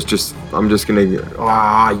 Yeah, we're gonna just. I'm just gonna.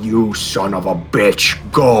 You son of a bitch,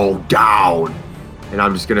 go down! And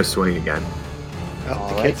I'm just gonna swing again. Oh, All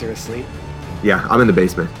the right. kids are asleep. Yeah, I'm in the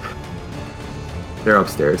basement. They're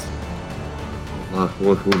upstairs.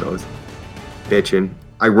 Who knows? Bitching.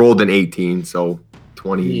 I rolled an 18, so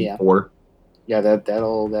 24. Yeah,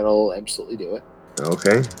 that'll absolutely do it.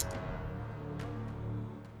 Okay.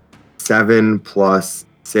 7 plus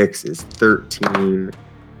 6 is 13.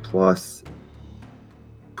 Plus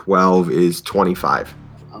 12 is 25.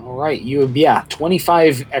 All right,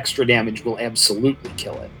 25 extra damage will absolutely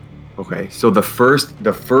kill it. Okay, so the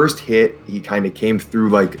first hit, he kind of came through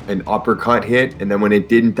like an uppercut hit, and then when it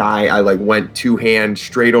didn't die, I like went 2 hands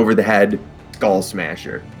straight over the head, skull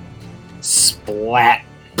smasher. Splat.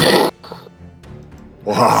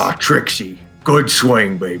 Trixie, good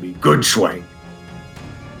swing, baby, good swing.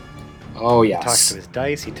 Oh He talks yes, to his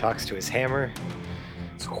dice. He talks to his hammer.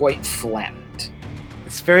 it's quite flattened.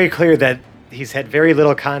 It's very clear that he's had very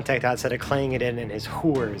little contact outside of claying it in his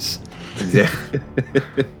whores.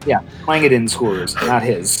 Yeah. Playing it in scores, not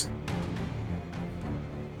his.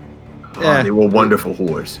 Yeah. They were wonderful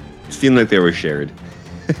whores. It seemed like they were shared.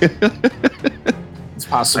 It's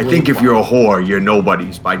possible. I think if you're a whore, you're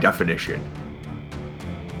nobody's by definition.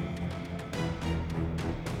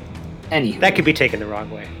 Anywho, That could be taken the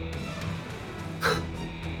wrong way.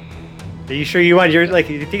 Are you sure you want your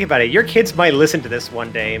you think about it? Your kids might listen to this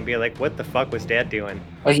one day and be like, "What the fuck was Dad doing?"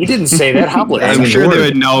 oh, he didn't say that. Hoblet. I'm I'm sure sure. they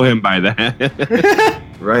would know him by then.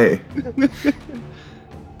 Right.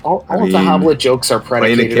 All I of the mean, Hoblet jokes are playing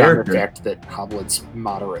a predicated on the character. fact that Hoblet's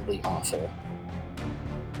moderately awful.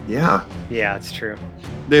 Yeah. Yeah, it's true.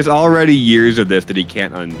 There's already years of this that he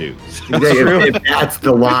can't undo. If that's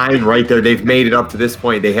the line right there, they've made it up to this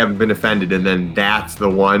point. They haven't been offended, and then that's the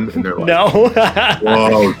one, and they're like, No.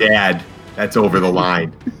 "Whoa, Dad, that's over the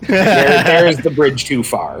line." There's the bridge too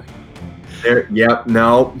far. There. Yep.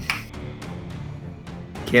 No.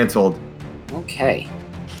 Canceled. Okay.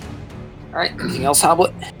 All right. Anything else,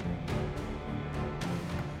 Hoblet?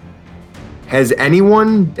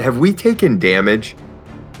 Have we taken damage?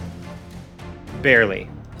 Barely.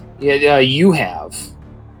 Yeah, you have.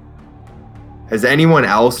 Has anyone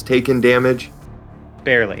else taken damage?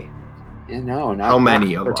 Barely. Yeah, no, not How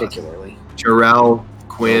many not of us? particularly. Jarrell,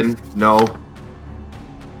 Quinn, no.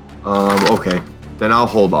 Okay, then I'll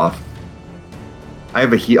hold off. I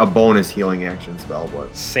have a bonus healing action spell,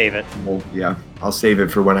 but Save it. yeah, I'll save it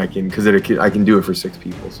for when I can, because I can do it for 6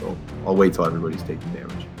 people, so I'll wait till everybody's taking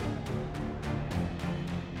damage.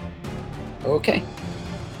 Okay.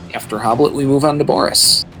 After Hoblet, we move on to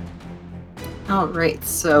Boris. All right,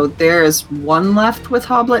 so there's one left with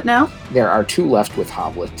Hoblet now. There are 2 left with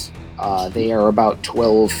Hoblet. They are about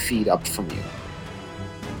 12 feet up from you.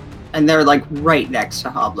 And they're like right next to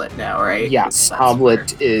Hoblet now, right? Yes, That's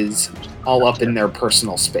Hoblet is all up in their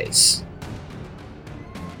personal space.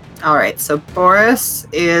 All right, so Boris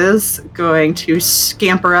is going to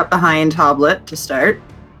scamper up behind Hoblet to start.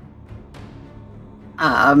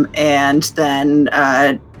 And then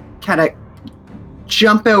kind of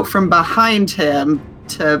jump out from behind him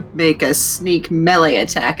to make a sneak melee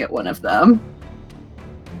attack at one of them.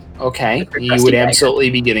 Okay, With your you trusty would dagger. absolutely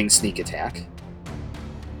be getting sneak attack.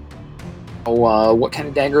 Oh, what kind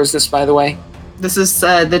of dagger is this, by the way? This is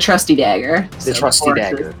the trusty dagger. The So trusty Boris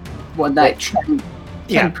is dagger. one that can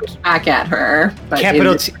Yeah. push back at her. But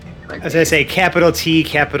Capital in T. perfect. I was gonna say capital T,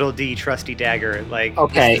 capital D, trusty dagger. Like,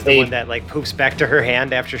 Okay, this is the a- one that like poops back to her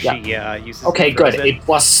hand after she uses. Okay, the good. frozen. A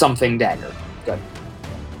plus something dagger. Good.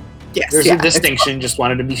 Yes, There's yeah, a distinction. Just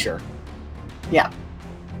wanted to be sure.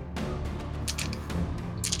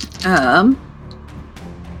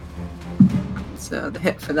 So the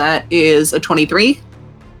hit for that is a 23.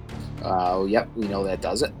 Yep, we know that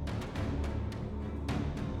does it.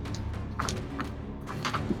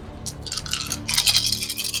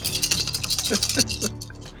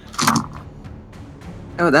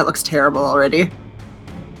 Oh, that looks terrible already.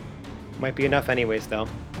 Might be enough, anyways, though.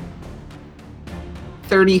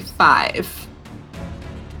 35.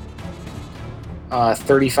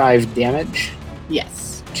 35 damage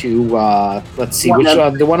Yes. to, let's see, One which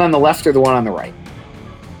of- the one on the left or the one on the right?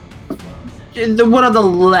 The one on the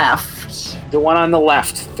left. The one on the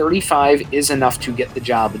left. 35 is enough to get the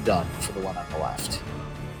job done for the one on the left.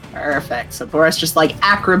 Perfect. So Boris just like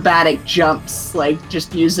acrobatic jumps, like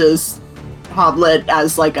just uses Hoblet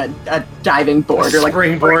as like a diving board or like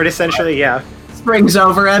Springboard, essentially. Yeah. springs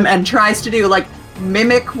over him and tries to do like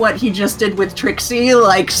mimic what he just did with Trixie,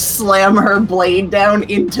 like slam her blade down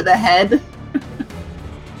into the head.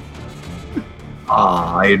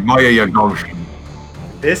 I admire your gumption.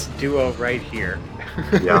 This duo right here.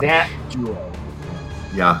 Yeah, That duo.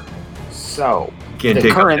 yeah. So, Can't The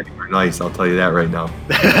take current- up anywhere nice, I'll tell you that right now.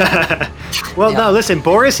 Well, Yeah. no, listen,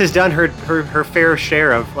 Boris has done her fair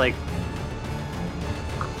share of, like,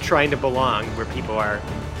 trying to belong where people are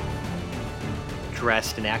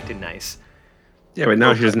dressed and acting nice. Yeah, but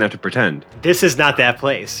now she doesn't have to pretend. This is not that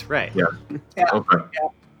place, right? Yeah. Okay.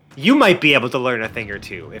 You might be able to learn a thing or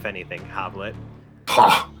two, if anything, Hoblet.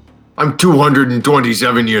 Ha! I'm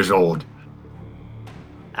 227 years old.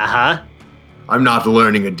 Uh-huh. I'm not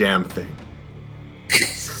learning a damn thing.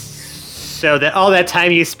 So that all that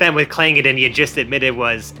time you spent with Clangeddon, you just admitted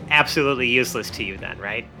was absolutely useless to you then,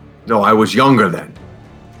 right? No, I was younger then.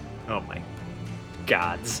 Oh my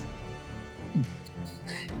gods.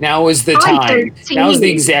 now is the I'm time. 13. Now is the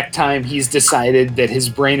exact time he's decided that his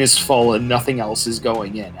brain is full and nothing else is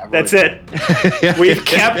going in. ever That's again. it. We've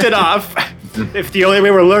capped it off. If the only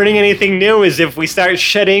way we're learning anything new is if we start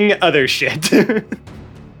shedding other shit.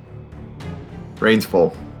 Brain's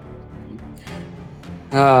full.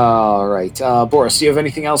 All right. Boris, do you have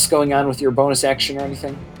anything else going on with your bonus action or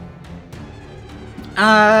anything?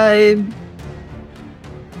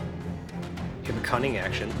 You have a cunning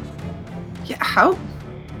action. Yeah, how?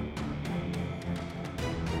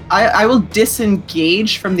 I will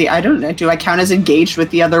disengage from the. I don't know. Do I count as engaged with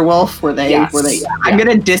the other wolf? Were they? Yes. Were they? I'm Yeah.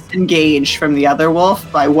 gonna disengage from the other wolf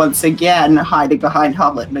by once again hiding behind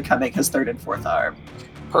Hoblet and becoming his third and fourth arm.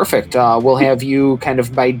 Perfect. We'll have you kind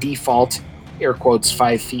of by default, air quotes,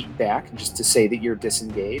 5 feet back, just to say that you're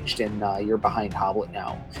disengaged and you're behind Hoblet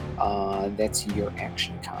now. That's your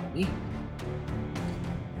action economy.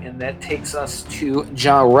 And that takes us to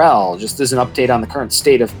Jarrell. Just as an update on the current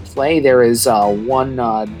state of play, there is one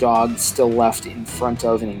dog still left in front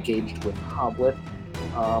of and engaged with Hoblet.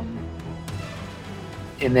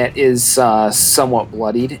 And that is somewhat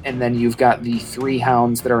bloodied. And then you've got the 3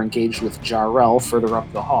 hounds that are engaged with Jarrell further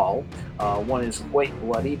up the hall. One is quite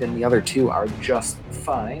bloodied, and the other 2 are just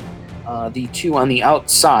fine. The 2 on the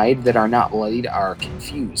outside that are not bloodied are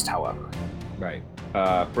confused, however. Right.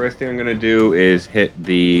 First thing I'm going to do is hit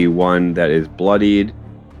the one that is bloodied.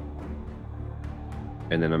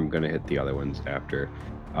 And then I'm going to hit the other ones after.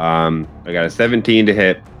 I got a 17 to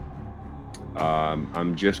hit.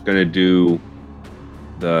 I'm just going to do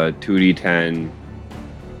the 2d10.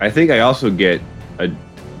 I think I also get a...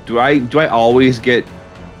 Do I always get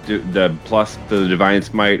the plus the Divine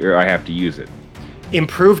Smite, or I have to use it?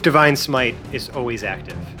 Improved Divine Smite is always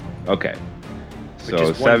active, Okay. which So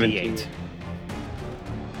is 17. 1d8.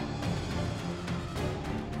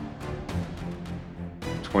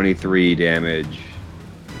 23 damage,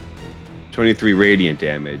 23 radiant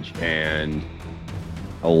damage, and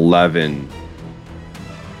 11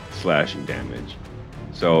 slashing damage.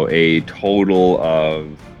 So a total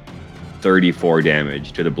of 34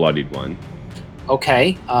 damage to the bloodied one.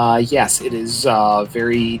 Okay, yes, it is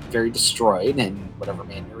very, very destroyed in whatever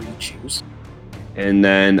manner you choose. And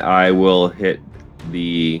then I will hit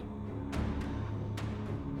the...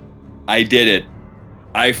 I did it.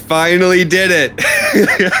 I finally did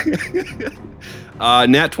it.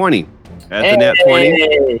 Nat 20. That's a nat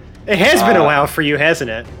 20. It has been a while for you, hasn't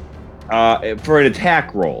it? For an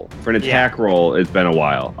attack roll. Roll, it's been a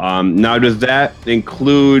while. Now, does that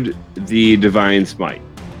include the Divine Smite?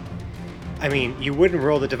 I mean, you wouldn't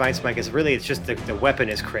roll the Divine Smite because really it's just the weapon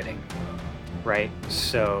is critting. right?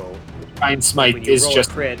 So Divine Smite when you is roll just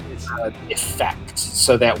a crit, it's, an effect,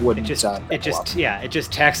 so that wouldn't. it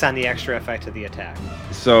just tacks on the extra effect of the attack.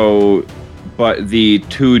 So, but the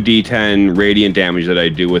 2d10 radiant damage that I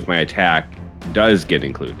do with my attack does get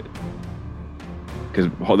included. Because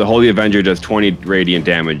the Holy Avenger does 20 radiant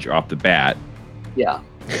damage off the bat. Yeah.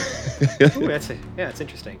 Ooh, that's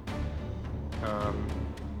interesting.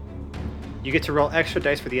 You get to roll extra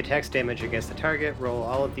dice for the attack's damage against the target. Roll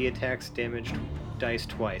all of the attack's damage dice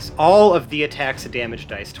twice. All of the attack's damage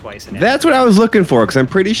dice twice. That's what I was looking for, because I'm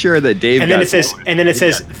pretty sure that Dave. And then it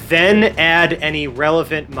says, then add any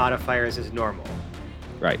relevant modifiers as normal.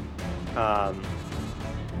 Right.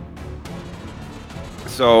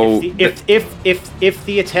 So if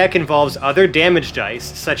the attack involves other damage dice,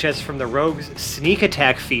 such as from the rogue's sneak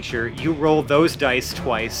attack feature, you roll those dice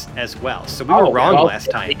twice as well. So we were wrong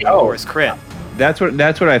last time. Boris crit. That's what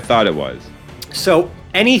I thought it was. So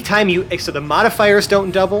anytime so the modifiers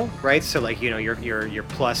don't double, right? So like your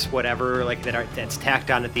plus whatever like that's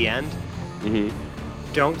tacked on at the end. Mm-hmm.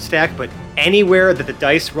 Don't stack, but anywhere that the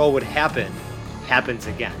dice roll would happen, happens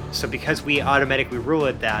again. So because we automatically rule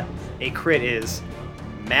it that a crit is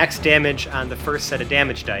max damage on the first set of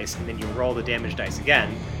damage dice, and then you roll the damage dice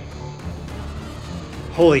again.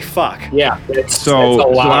 Holy fuck! Yeah,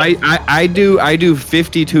 so I do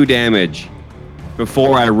 52 damage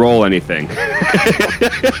before I roll anything.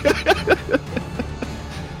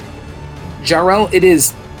 Jarrell, it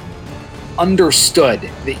is understood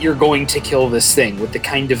that you're going to kill this thing with the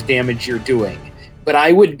kind of damage you're doing. But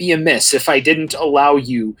I would be amiss if I didn't allow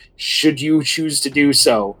you, should you choose to do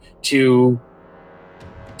so, to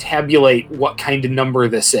tabulate what kind of number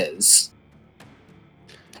this is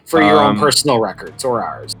for your own personal records or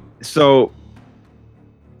ours. So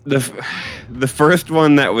the first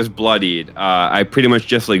one that was bloodied, I pretty much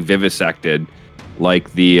just like vivisected,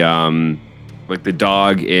 like the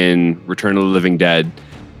dog in Return of the Living Dead,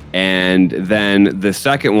 and then the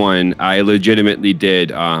second one I legitimately did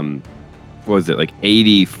what was it, like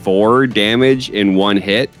 84 damage in one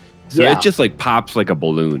hit? So it just like pops like a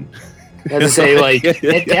balloon. As I say, like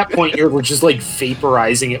at that point, you're just like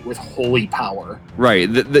vaporizing it with holy power. Right.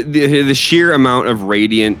 The sheer amount of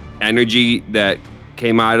radiant energy that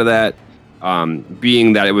came out of that,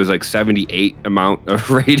 being that it was like 78 amount of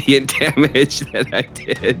radiant damage that I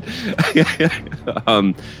did,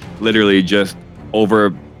 literally just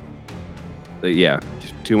over.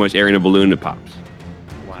 Just too much air in a balloon, it pops.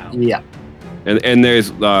 Wow. Yeah. And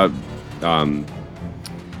there's what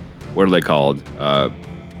are they called?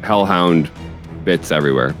 Hellhound bits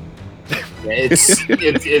everywhere. It's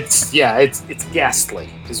ghastly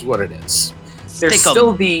is what it is. There's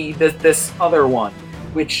still this other one,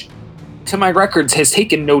 which to my records has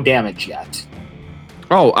taken no damage yet.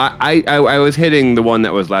 Oh, I was hitting the one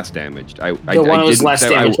that was less damaged. The one that was less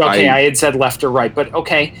damaged. I had said left or right, but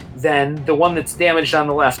okay, then the one that's damaged on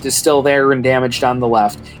the left is still there and damaged on the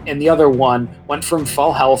left, and the other one went from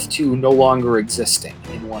full health to no longer existing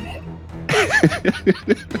in one hit.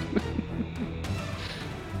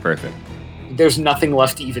 Perfect. There's nothing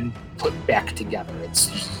left to even put back together. It's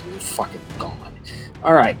just fucking gone.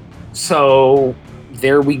 All right, so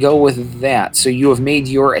there we go with that. So you have made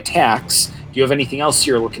your attacks. Do you have anything else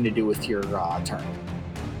you're looking to do with your turn?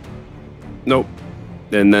 Nope.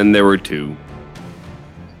 And then there were 2.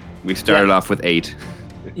 We started off with 8.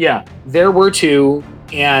 Yeah, there were 2,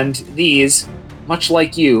 and these, much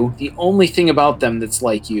like you, the only thing about them that's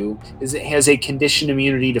like you is it has a conditioned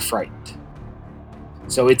immunity to frightened.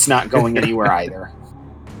 So it's not going anywhere either.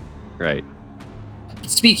 Right.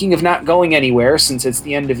 Speaking of not going anywhere, since it's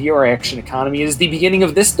the end of your action economy, it is the beginning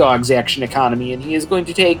of this dog's action economy, and he is going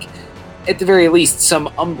to take, at the very least, some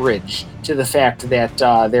umbrage to the fact that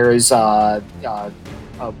there is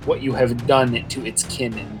what you have done to its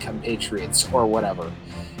kin and compatriots, or whatever.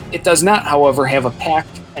 It does not, however, have a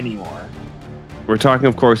pact anymore. We're talking,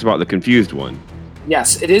 of course, about the confused one.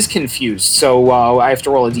 Yes, it is confused, so I have to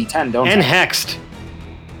roll a d10, don't I? And hexed.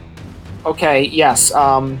 Okay, yes.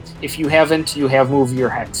 If you haven't, you have moved your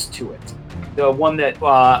hex to it. The one that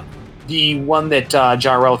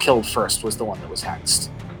Jarrell killed first was the one that was hexed.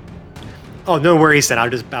 Oh, no worries then. I'll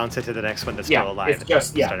just bounce it to the next one that's still alive. It's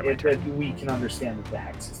just, we can understand that the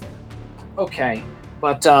hex is there. Okay,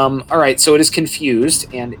 but, alright, so it is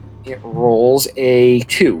confused, and it rolls a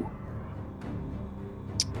 2.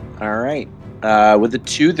 Alright. With a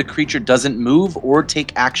 2, the creature doesn't move or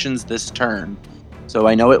take actions this turn. So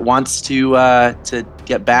I know it wants to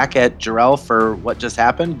get back at Jarrell for what just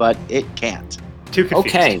happened, but it can't. Too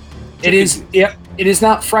confused. Okay. It is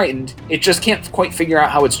not frightened. It just can't quite figure out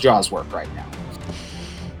how its jaws work right now.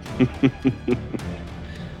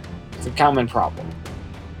 It's a common problem.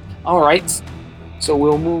 All right, so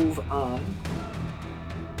we'll move on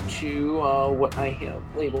to what I have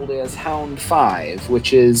labeled as Hound 5,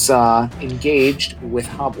 which is engaged with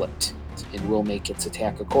Hoblet, and will make its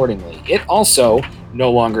attack accordingly. It also no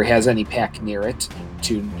longer has any pack near it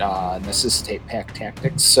to necessitate pack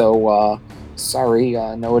tactics, so sorry,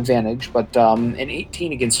 no advantage, but an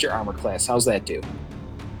 18 against your armor class. How's that do?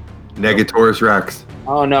 Negatoris Rex.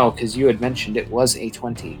 Oh no, because you had mentioned it was a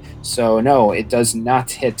 20. So no, it does not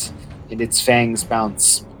hit, and its fangs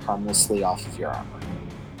bounce harmlessly off of your armor.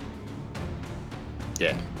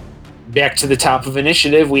 Yeah. Back to the top of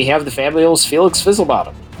initiative, we have the fabulous Felix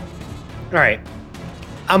Fizzlebottom. All right.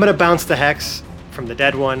 I'm going to bounce the hex from the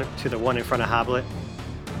dead one to the one in front of Hoblet.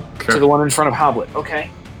 To the one in front of Hoblet. Okay.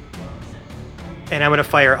 And I'm going to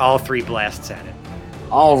fire all 3 blasts at it.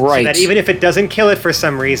 All right. So that even if it doesn't kill it for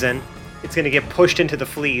some reason, it's going to get pushed into the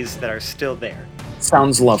fleas that are still there.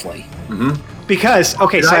 Sounds lovely. Mm-hmm. Because,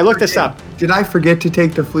 okay, so I looked this up. Did I forget to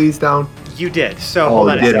take the fleas down? You did. So hold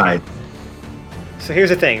on a did second. I? So here's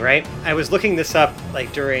the thing, right? I was looking this up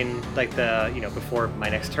like during like the, before my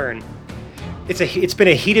next turn. It's been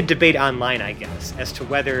a heated debate online, I guess, as to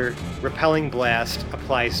whether Repelling Blast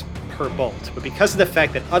applies per bolt. But because of the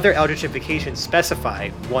fact that other Eldritch Invocations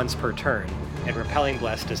specify once per turn, and Repelling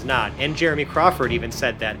Blast does not, and Jeremy Crawford even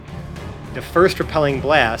said that the first Repelling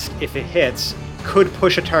Blast, if it hits, could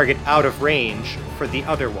push a target out of range for the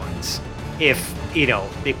other ones. If,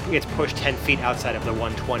 it's pushed 10 feet outside of the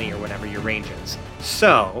 120 or whatever your range is.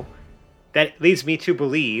 So, that leads me to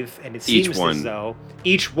believe, and it seems as though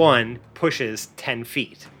each one pushes 10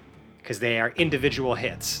 feet. Because they are individual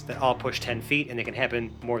hits that all push 10 feet, and they can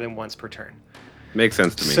happen more than once per turn. Makes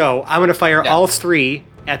sense to me. So, I'm going to fire all 3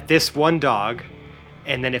 at this one dog,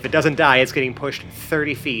 and then if it doesn't die, it's getting pushed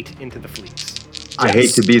 30 feet into the fleas. I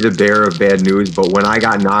hate to be the bearer of bad news, but when I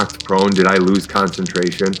got knocked prone, did I lose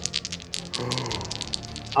concentration?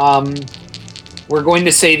 We're going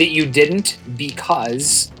to say that you didn't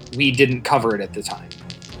because we didn't cover it at the time.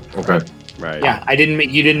 Okay. Right. Yeah,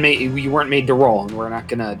 you weren't made to roll, and we're not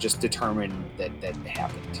gonna just determine that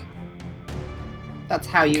happened. That's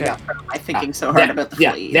how you Okay. got from my thinking so hard about the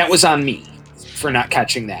fleas. That was on me for not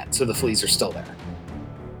catching that, so the fleas are still there.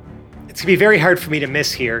 It's going to be very hard for me to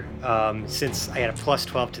miss here, since I had a plus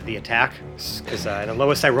 12 to the attack, because the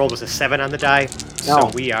lowest I rolled was a 7 on the die, so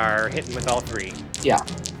No. we are hitting with all 3. Yeah.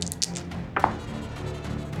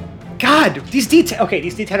 God, these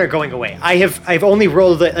D10 are going away. I've only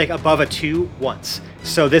rolled it like above a 2 once.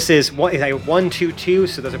 So this is 1, 2, 2,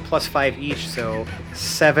 so those are plus 5 each, so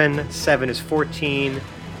 7 is 14,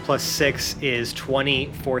 plus 6 is 20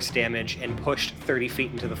 force damage, and pushed 30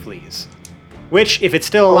 feet into the fleas. Which, if it's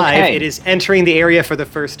still alive, Okay. it is entering the area for the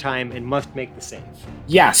first time and must make the save.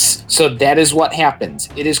 Yes, so that is what happens.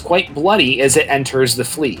 It is quite bloody as it enters the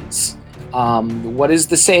fleas. What is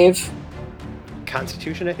the save?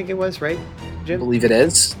 Constitution, I think it was, right, I Jim? believe it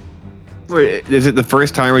is. Wait, is it the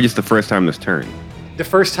first time or just the first time this turn? The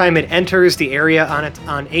first time it enters the area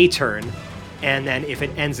on a turn, and then if it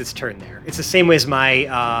ends its turn there. It's the same way as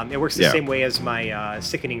my, it works the Yeah. same way as my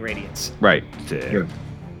Sickening Radiance. Right. Yeah.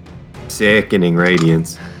 Sickening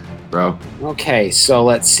radiance, bro. Okay, so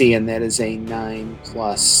let's see, and that is a 9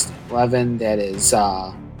 plus 11. That is,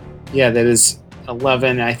 that is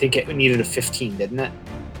 11. I think it needed a 15, didn't it?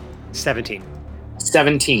 17.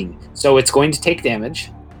 17. So it's going to take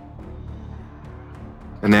damage.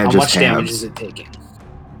 And that How just much damage halves. is it taking?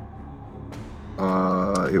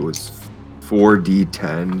 It was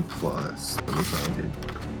 4d10 plus. Let me find it.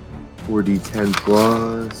 4d10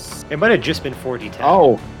 plus. It might have just been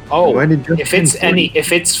 4d10. Why did you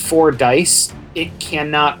if it's 4 dice, it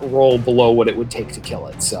cannot roll below what it would take to kill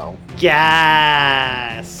it. So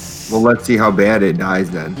Yes! Well, let's see how bad it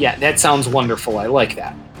dies then. yeah, that sounds wonderful. I like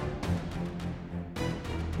that.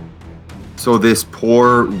 So this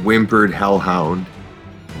poor whimpered hellhound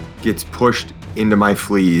gets pushed into my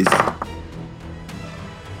fleas.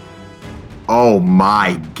 Oh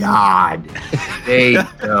my god. They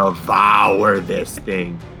devour this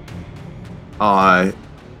thing.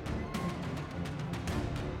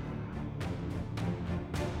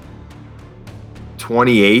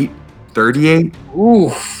 28? 38?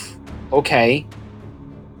 Oof. Okay.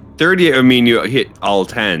 30, I mean, you hit all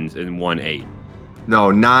 10s in 1 8.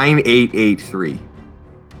 No, 9, 8, 8, 3.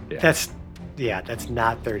 That's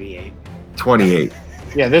not 38. 28.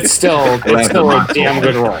 Yeah, that's still a damn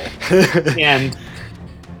good roll. And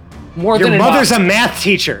more Your than mother's enough. a math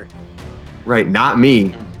teacher. Right, not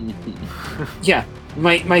me. Yeah,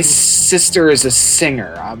 my sister is a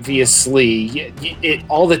singer. Obviously,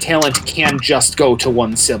 all the talent can just go to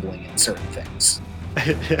one sibling in certain things.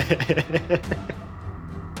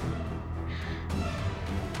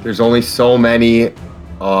 There's only so many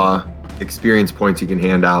experience points you can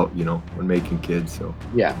hand out, when making kids. So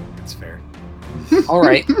Yeah. That's fair. All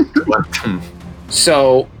right. let them.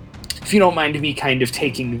 So, if you don't mind me kind of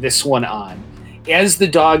taking this one on, as the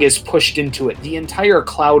dog is pushed into it, the entire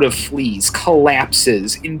cloud of fleas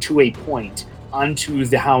collapses into a point onto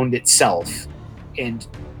the hound itself and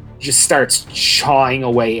just starts chawing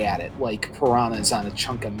away at it like piranhas on a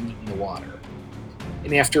chunk of meat in the water.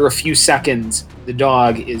 And after a few seconds, the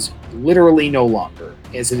dog is literally no longer,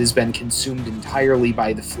 as it has been consumed entirely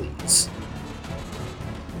by the fleas.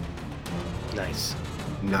 Nice.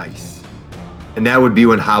 Nice. And that would be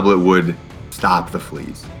when Hoblet would stop the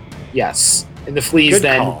fleas. Yes. And the fleas Good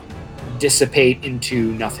then call. dissipate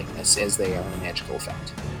into nothingness as they are a magical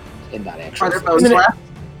effect and not actual Are there fleas. bones Isn't it- left?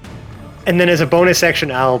 And then as a bonus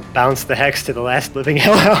action, I'll bounce the hex to the last living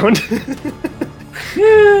hellhound.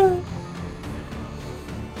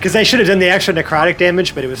 Because I should have done the extra necrotic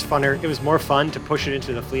damage, but it was funner. It was more fun to push it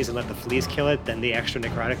into the fleas and let the fleas kill it than the extra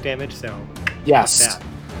necrotic damage. So Yes. that.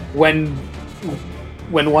 When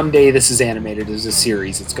one day this is animated as a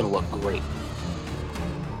series, it's going to look great.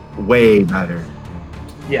 Way better.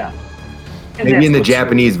 Yeah. Maybe in the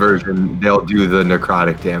Japanese version, they'll do the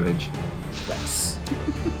necrotic damage. Yes.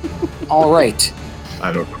 All right.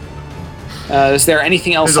 I don't know. Is there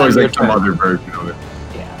anything else There's on always your like some turn? other version of it.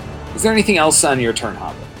 Yeah. Is there anything else on your turn,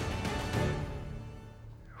 Hobbit?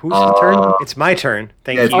 Whose turn? It's my turn.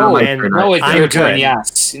 Thank yeah, it's you. not my And turn. No, it's I'm your turn. good.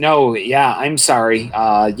 Yes. No. Yeah. I'm sorry.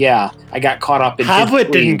 Yeah. I got caught up in. his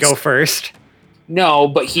Hoblet didn't fleas. go first. No,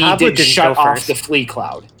 but he Hoblet did didn't shut go off first. the flea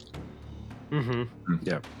cloud, Mm-hmm.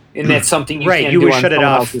 and that's something you Right, can you do would on shut it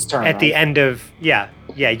someone off else's turn, at the right? end of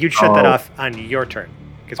you'd shut that Oh. off on your turn.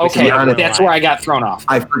 'Cause we Okay, still have one that's alive. where I got thrown off.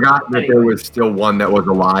 I forgot that there was still one that was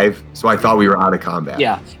alive, so I thought we were out of combat.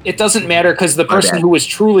 Yeah, it doesn't matter because the My person bad. who was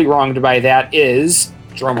truly wronged by that is,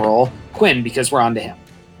 drumroll, Quinn, because we're on to him.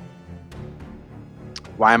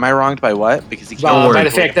 Why am I wronged by what? Because he Don't By worry.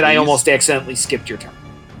 the fact that I Please. almost accidentally skipped your turn.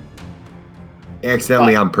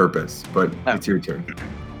 Accidentally on purpose, but Oh. it's your turn.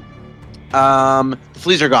 The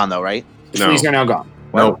fleas are gone though, right? The No. fleas are now gone.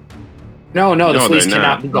 No, No, the No, fleas they're cannot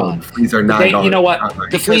not. be no, gone. the fleas are not They- gone. you know what? Not right.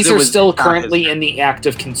 The fleas it are was still not his currently turn. in the act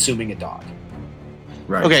of consuming a dog.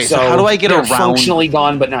 Right. Okay, so how do I get they're around? functionally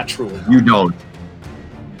gone, but not truly gone. You don't.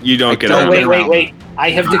 You don't get don't around Wait, it. wait, wait. I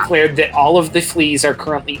have declared that all of the fleas are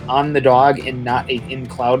currently on the dog and not in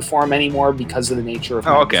cloud form anymore because of the nature of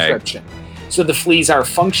my Oh, okay. description. So the fleas are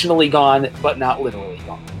functionally gone, but not literally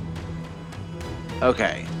gone.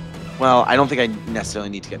 Okay. Well, I don't think I necessarily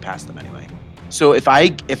need to get past them anyway. So if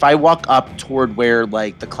I walk up toward where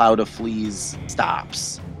like the cloud of fleas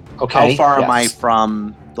stops, Okay. how far am I yes.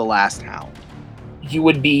 from the last hound? You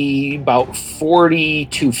would be about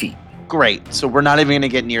 42 feet. Great. So we're not even going to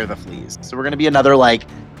get near the fleas. So we're going to be another like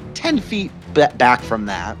 10 feet back from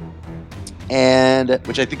that, and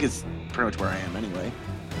which I think is pretty much where I am anyway.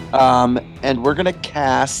 And we're going to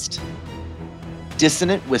cast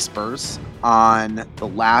Dissonant Whispers on the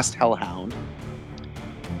last hellhound,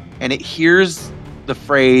 and it hears the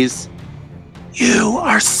phrase, "You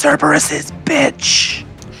are Cerberus's bitch."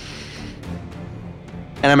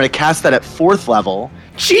 And I'm going to cast that at 4th level.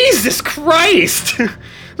 Jesus Christ!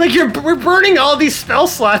 Like we're burning all these spell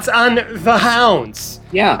slots on the hounds.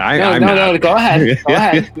 Yeah. I'm No. not. Go ahead. Go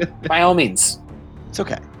ahead. By all means. It's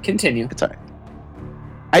okay. Continue. It's all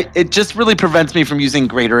right. It just really prevents me from using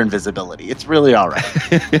greater invisibility. It's really all right.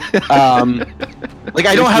 Like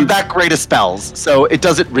I don't have that great of spells, so it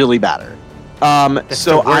doesn't really matter.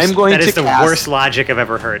 So I'm going That to is the cast, worst logic I've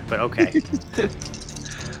ever heard, but okay.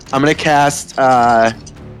 I'm going to cast it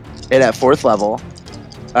at 4th level.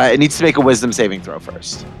 It needs to make a Wisdom saving throw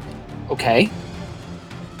first. Okay.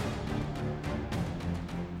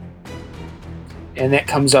 And that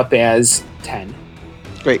comes up as 10.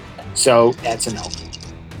 Great. So that's a no.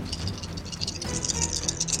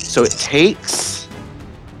 So it takes.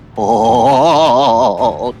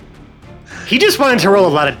 Oh, He just wanted to roll a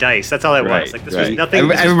lot of dice. That's all it was. Right, Like this was right. nothing.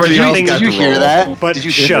 this was Everybody else nothing got did you to hear roll. that? But Did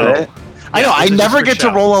you show. hear it? I know. Yeah, I this is never for get show.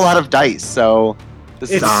 to roll a lot of dice, so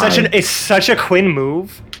this It's is such a Quinn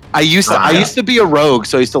move. I used Yeah. to be a rogue,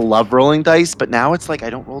 so I used to love rolling dice, but now it's like I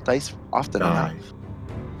don't roll dice often enough.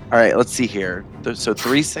 All right, let's see here. So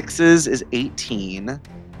 3 6s is 18,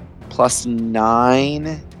 plus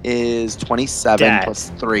 9 is 27, Dad. plus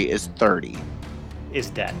 3 is 30. Is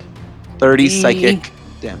dead. 30 E- psychic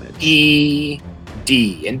damage.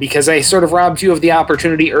 ED. And because I sort of robbed you of the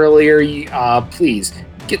opportunity earlier, please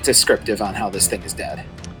get descriptive on how this thing is dead.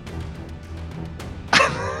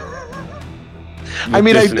 I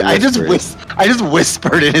mean, Dissonant I just whispers. I just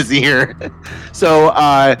whispered in his ear. So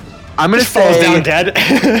I'm gonna Just falls say down dead.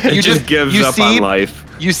 It just gives you up see- on life.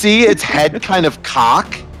 you see its head kind of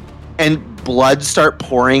cock, and blood start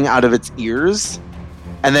pouring out of its ears,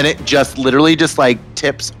 and then it just literally just like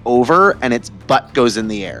tips over, and its butt goes in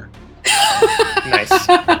the air. Nice.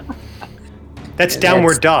 That's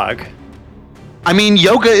downward dog. I mean,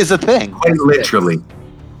 yoga is a thing. Quite literally.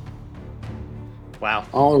 Wow.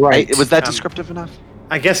 All right. Was that Um, descriptive enough?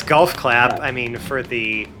 I guess golf clap. I mean, for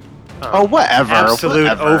the Oh, whatever. absolute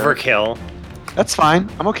whatever. overkill. That's fine.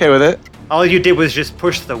 I'm okay with it. All you did was just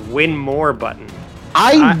push the win more button.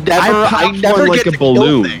 I never one like get a to kill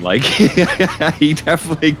balloon. things. Like he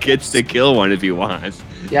definitely gets to kill one if he wants.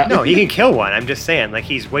 Yeah. No, he can kill one. I'm just saying, like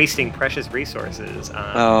he's wasting precious resources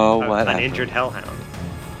on Oh, an whatever. injured hellhound.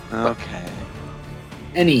 Okay.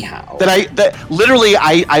 Anyhow. That literally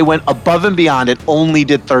I went above and beyond. It only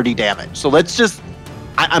did 30 damage. So let's just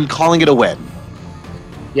I'm calling it a win.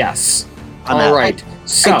 Yes. I'm All out. right.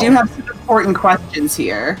 So I do have some important questions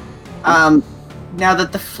here. Now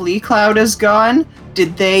that the flea cloud is gone,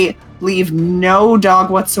 did they leave no dog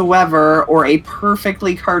whatsoever or a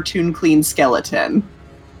perfectly cartoon clean skeleton?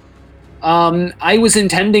 I was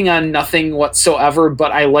intending on nothing whatsoever,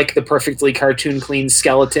 but I like the perfectly cartoon clean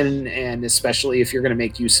skeleton, and especially if you're going to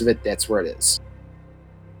make use of it, that's where it is.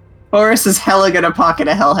 Boris is hella gonna pocket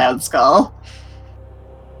a hellhound skull.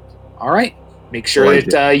 All right. Make sure Like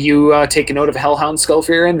that you take a note of a hellhound skull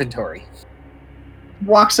for your inventory.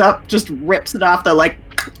 Walks up, just rips it off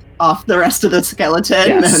off the rest of the skeleton.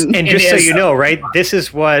 Yes. And And It just so is- you know, right, this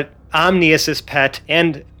is what Omnius's pet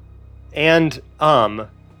and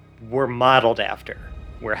were modeled after.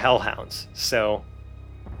 We're hellhounds. So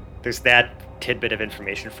there's that tidbit of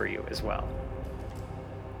information for you as well.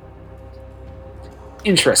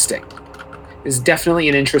 Interesting. Is definitely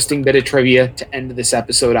an interesting bit of trivia to end this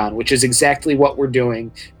episode on, which is exactly what we're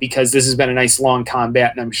doing because this has been a nice long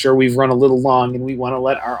combat, and I'm sure we've run a little long, and we want to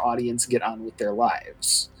let our audience get on with their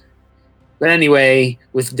lives. But anyway,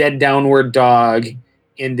 with dead downward dog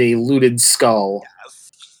and a looted skull,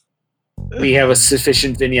 we have a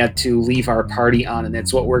sufficient vignette to leave our party on, and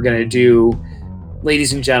that's what we're going to do.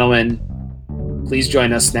 Ladies and gentlemen, please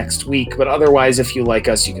join us next week. But otherwise, if you like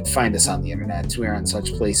us, you can find us on the internet. We're on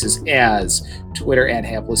such places as Twitter at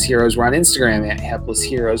Hapless Heroes. We're on Instagram at Hapless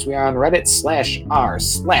Heroes. We are on Reddit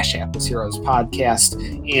 /r/Hapless Heroes Podcast.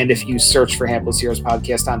 And if you search for Hapless Heroes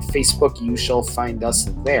Podcast on Facebook, you shall find us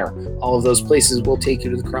there. All of those places will take you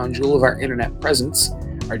to the crown jewel of our internet presence,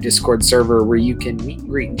 our Discord server where you can meet and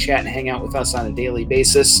greet and chat and hang out with us on a daily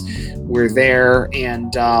basis. We're there,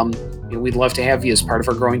 and we'd love to have you as part of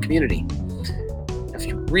our growing community. If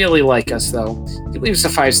you really like us, though, you leave us a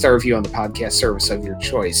 5-star review on the podcast service of your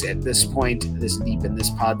choice. At this point, this deep in this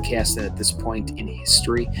podcast, and at this point in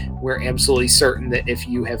history, we're absolutely certain that if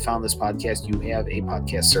you have found this podcast, you have a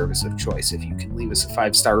podcast service of choice. If you can leave us a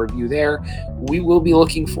 5-star review there, we will be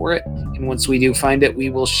looking for it. And once we do find it, we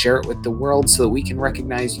will share it with the world so that we can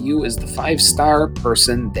recognize you as the 5-star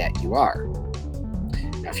person that you are.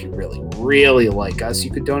 If you really, really like us,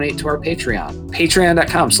 you could donate to our Patreon.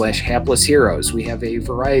 Patreon.com/Hapless Heroes. We have a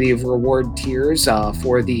variety of reward tiers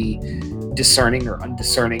for the discerning or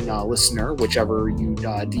undiscerning listener, whichever you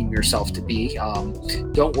deem yourself to be.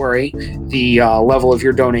 Don't worry, the level of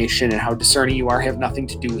your donation and how discerning you are have nothing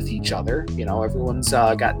to do with each other. You know, everyone's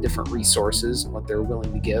got different resources, what they're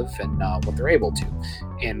willing to give, and what they're able to.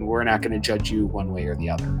 And we're not going to judge you one way or the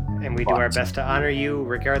other. And we do our best to honor you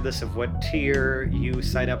regardless of what tier you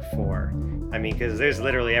sign up for. I mean, because there's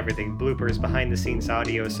literally everything. Bloopers, behind the scenes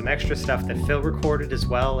audio, some extra stuff that Phil recorded as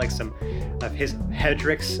well, like some of his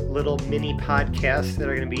Hedrick's little mini podcasts that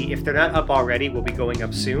are going to be, if they're not up already, will be going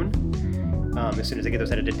up soon. As soon as I get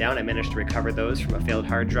those edited down, I managed to recover those from a failed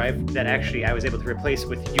hard drive that actually I was able to replace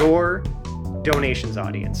with your donations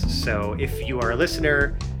audience. So if you are a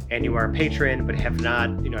listener and you are a patron but have not,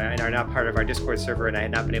 and are not part of our Discord server, and I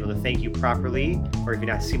had not been able to thank you properly, or if you've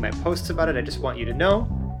not seen my posts about it, I just want you to know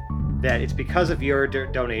that it's because of your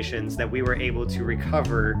donations that we were able to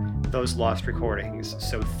recover those lost recordings.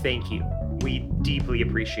 So thank you. We deeply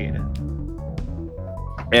appreciate it.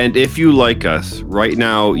 And if you like us, right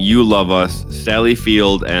now, you love us, Sally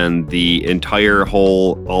Field and the entire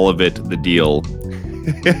whole, all of it, the deal.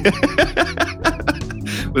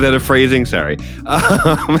 Was that a phrasing? Sorry.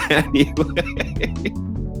 Anyway.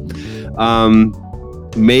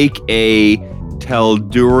 Make a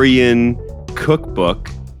Teldurian cookbook.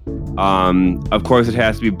 Of course, it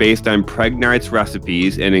has to be based on Pregnart's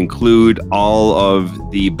recipes and include all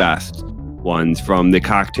of the best ones, from the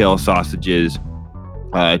cocktail sausages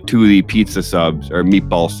to the pizza subs or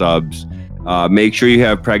meatball subs, Make sure you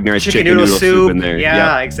have Pregnart's chicken noodle soup in there.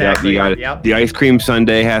 Yeah, Yep, exactly. you got it. Yep. The ice cream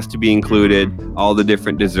sundae has to be included. All the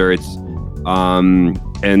different desserts,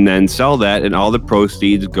 and then sell that, and all the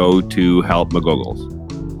proceeds go to help McGoggles.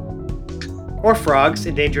 Or frogs,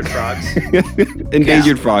 endangered frogs.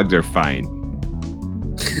 Endangered frogs are fine.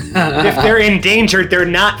 If they're endangered, they're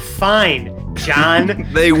not fine, John.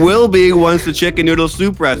 They will be once the chicken noodle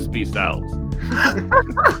soup recipe sells.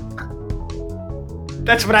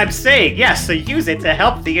 That's what I'm saying. Yes, so use it to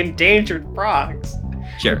help the endangered frogs.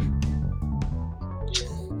 Sure.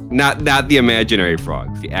 Not the imaginary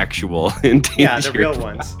frogs, the actual endangered. Yeah, the real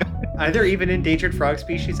ones. Are there even endangered frog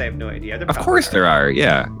species? I have no idea. Of course there are.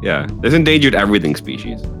 Yeah. There's endangered everything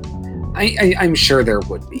species. I'm sure there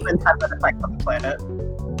would be. Wouldn't have that effect on the planet.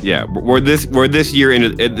 Yeah, we're this year into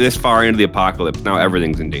this far into the apocalypse. Now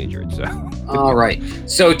everything's endangered. So. All right.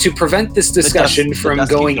 So to prevent this discussion from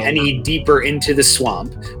dusty going film. any deeper into the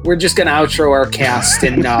swamp, we're just going to outro our cast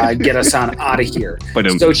and get us on out of here. But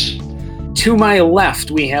So to my left,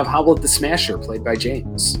 we have Howlet the Smasher, played by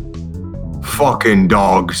James. Fucking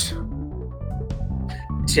dogs.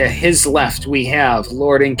 To his left, we have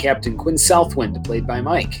Lord and Captain Quinn Southwind, played by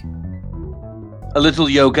Mike. A little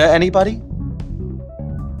yoga, anybody?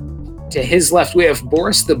 To his left, we have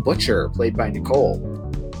Boris the Butcher, played by Nicole.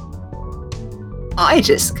 I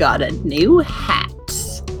just got a new hat.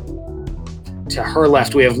 To her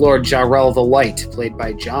left, we have Lord Jarrell the Light, played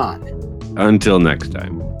by John. Until next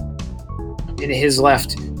time. And to his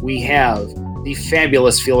left, we have the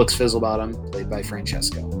fabulous Felix Fizzlebottom, played by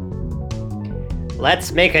Francesco.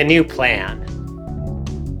 Let's make a new plan.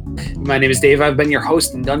 My name is Dave. I've been your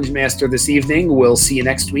host and Dungeon Master this evening. We'll see you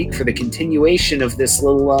next week for the continuation of this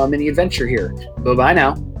little mini adventure here. Bye-bye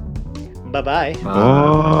now. Bye-bye. Put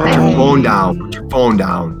your phone down. Put your phone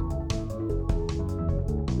down.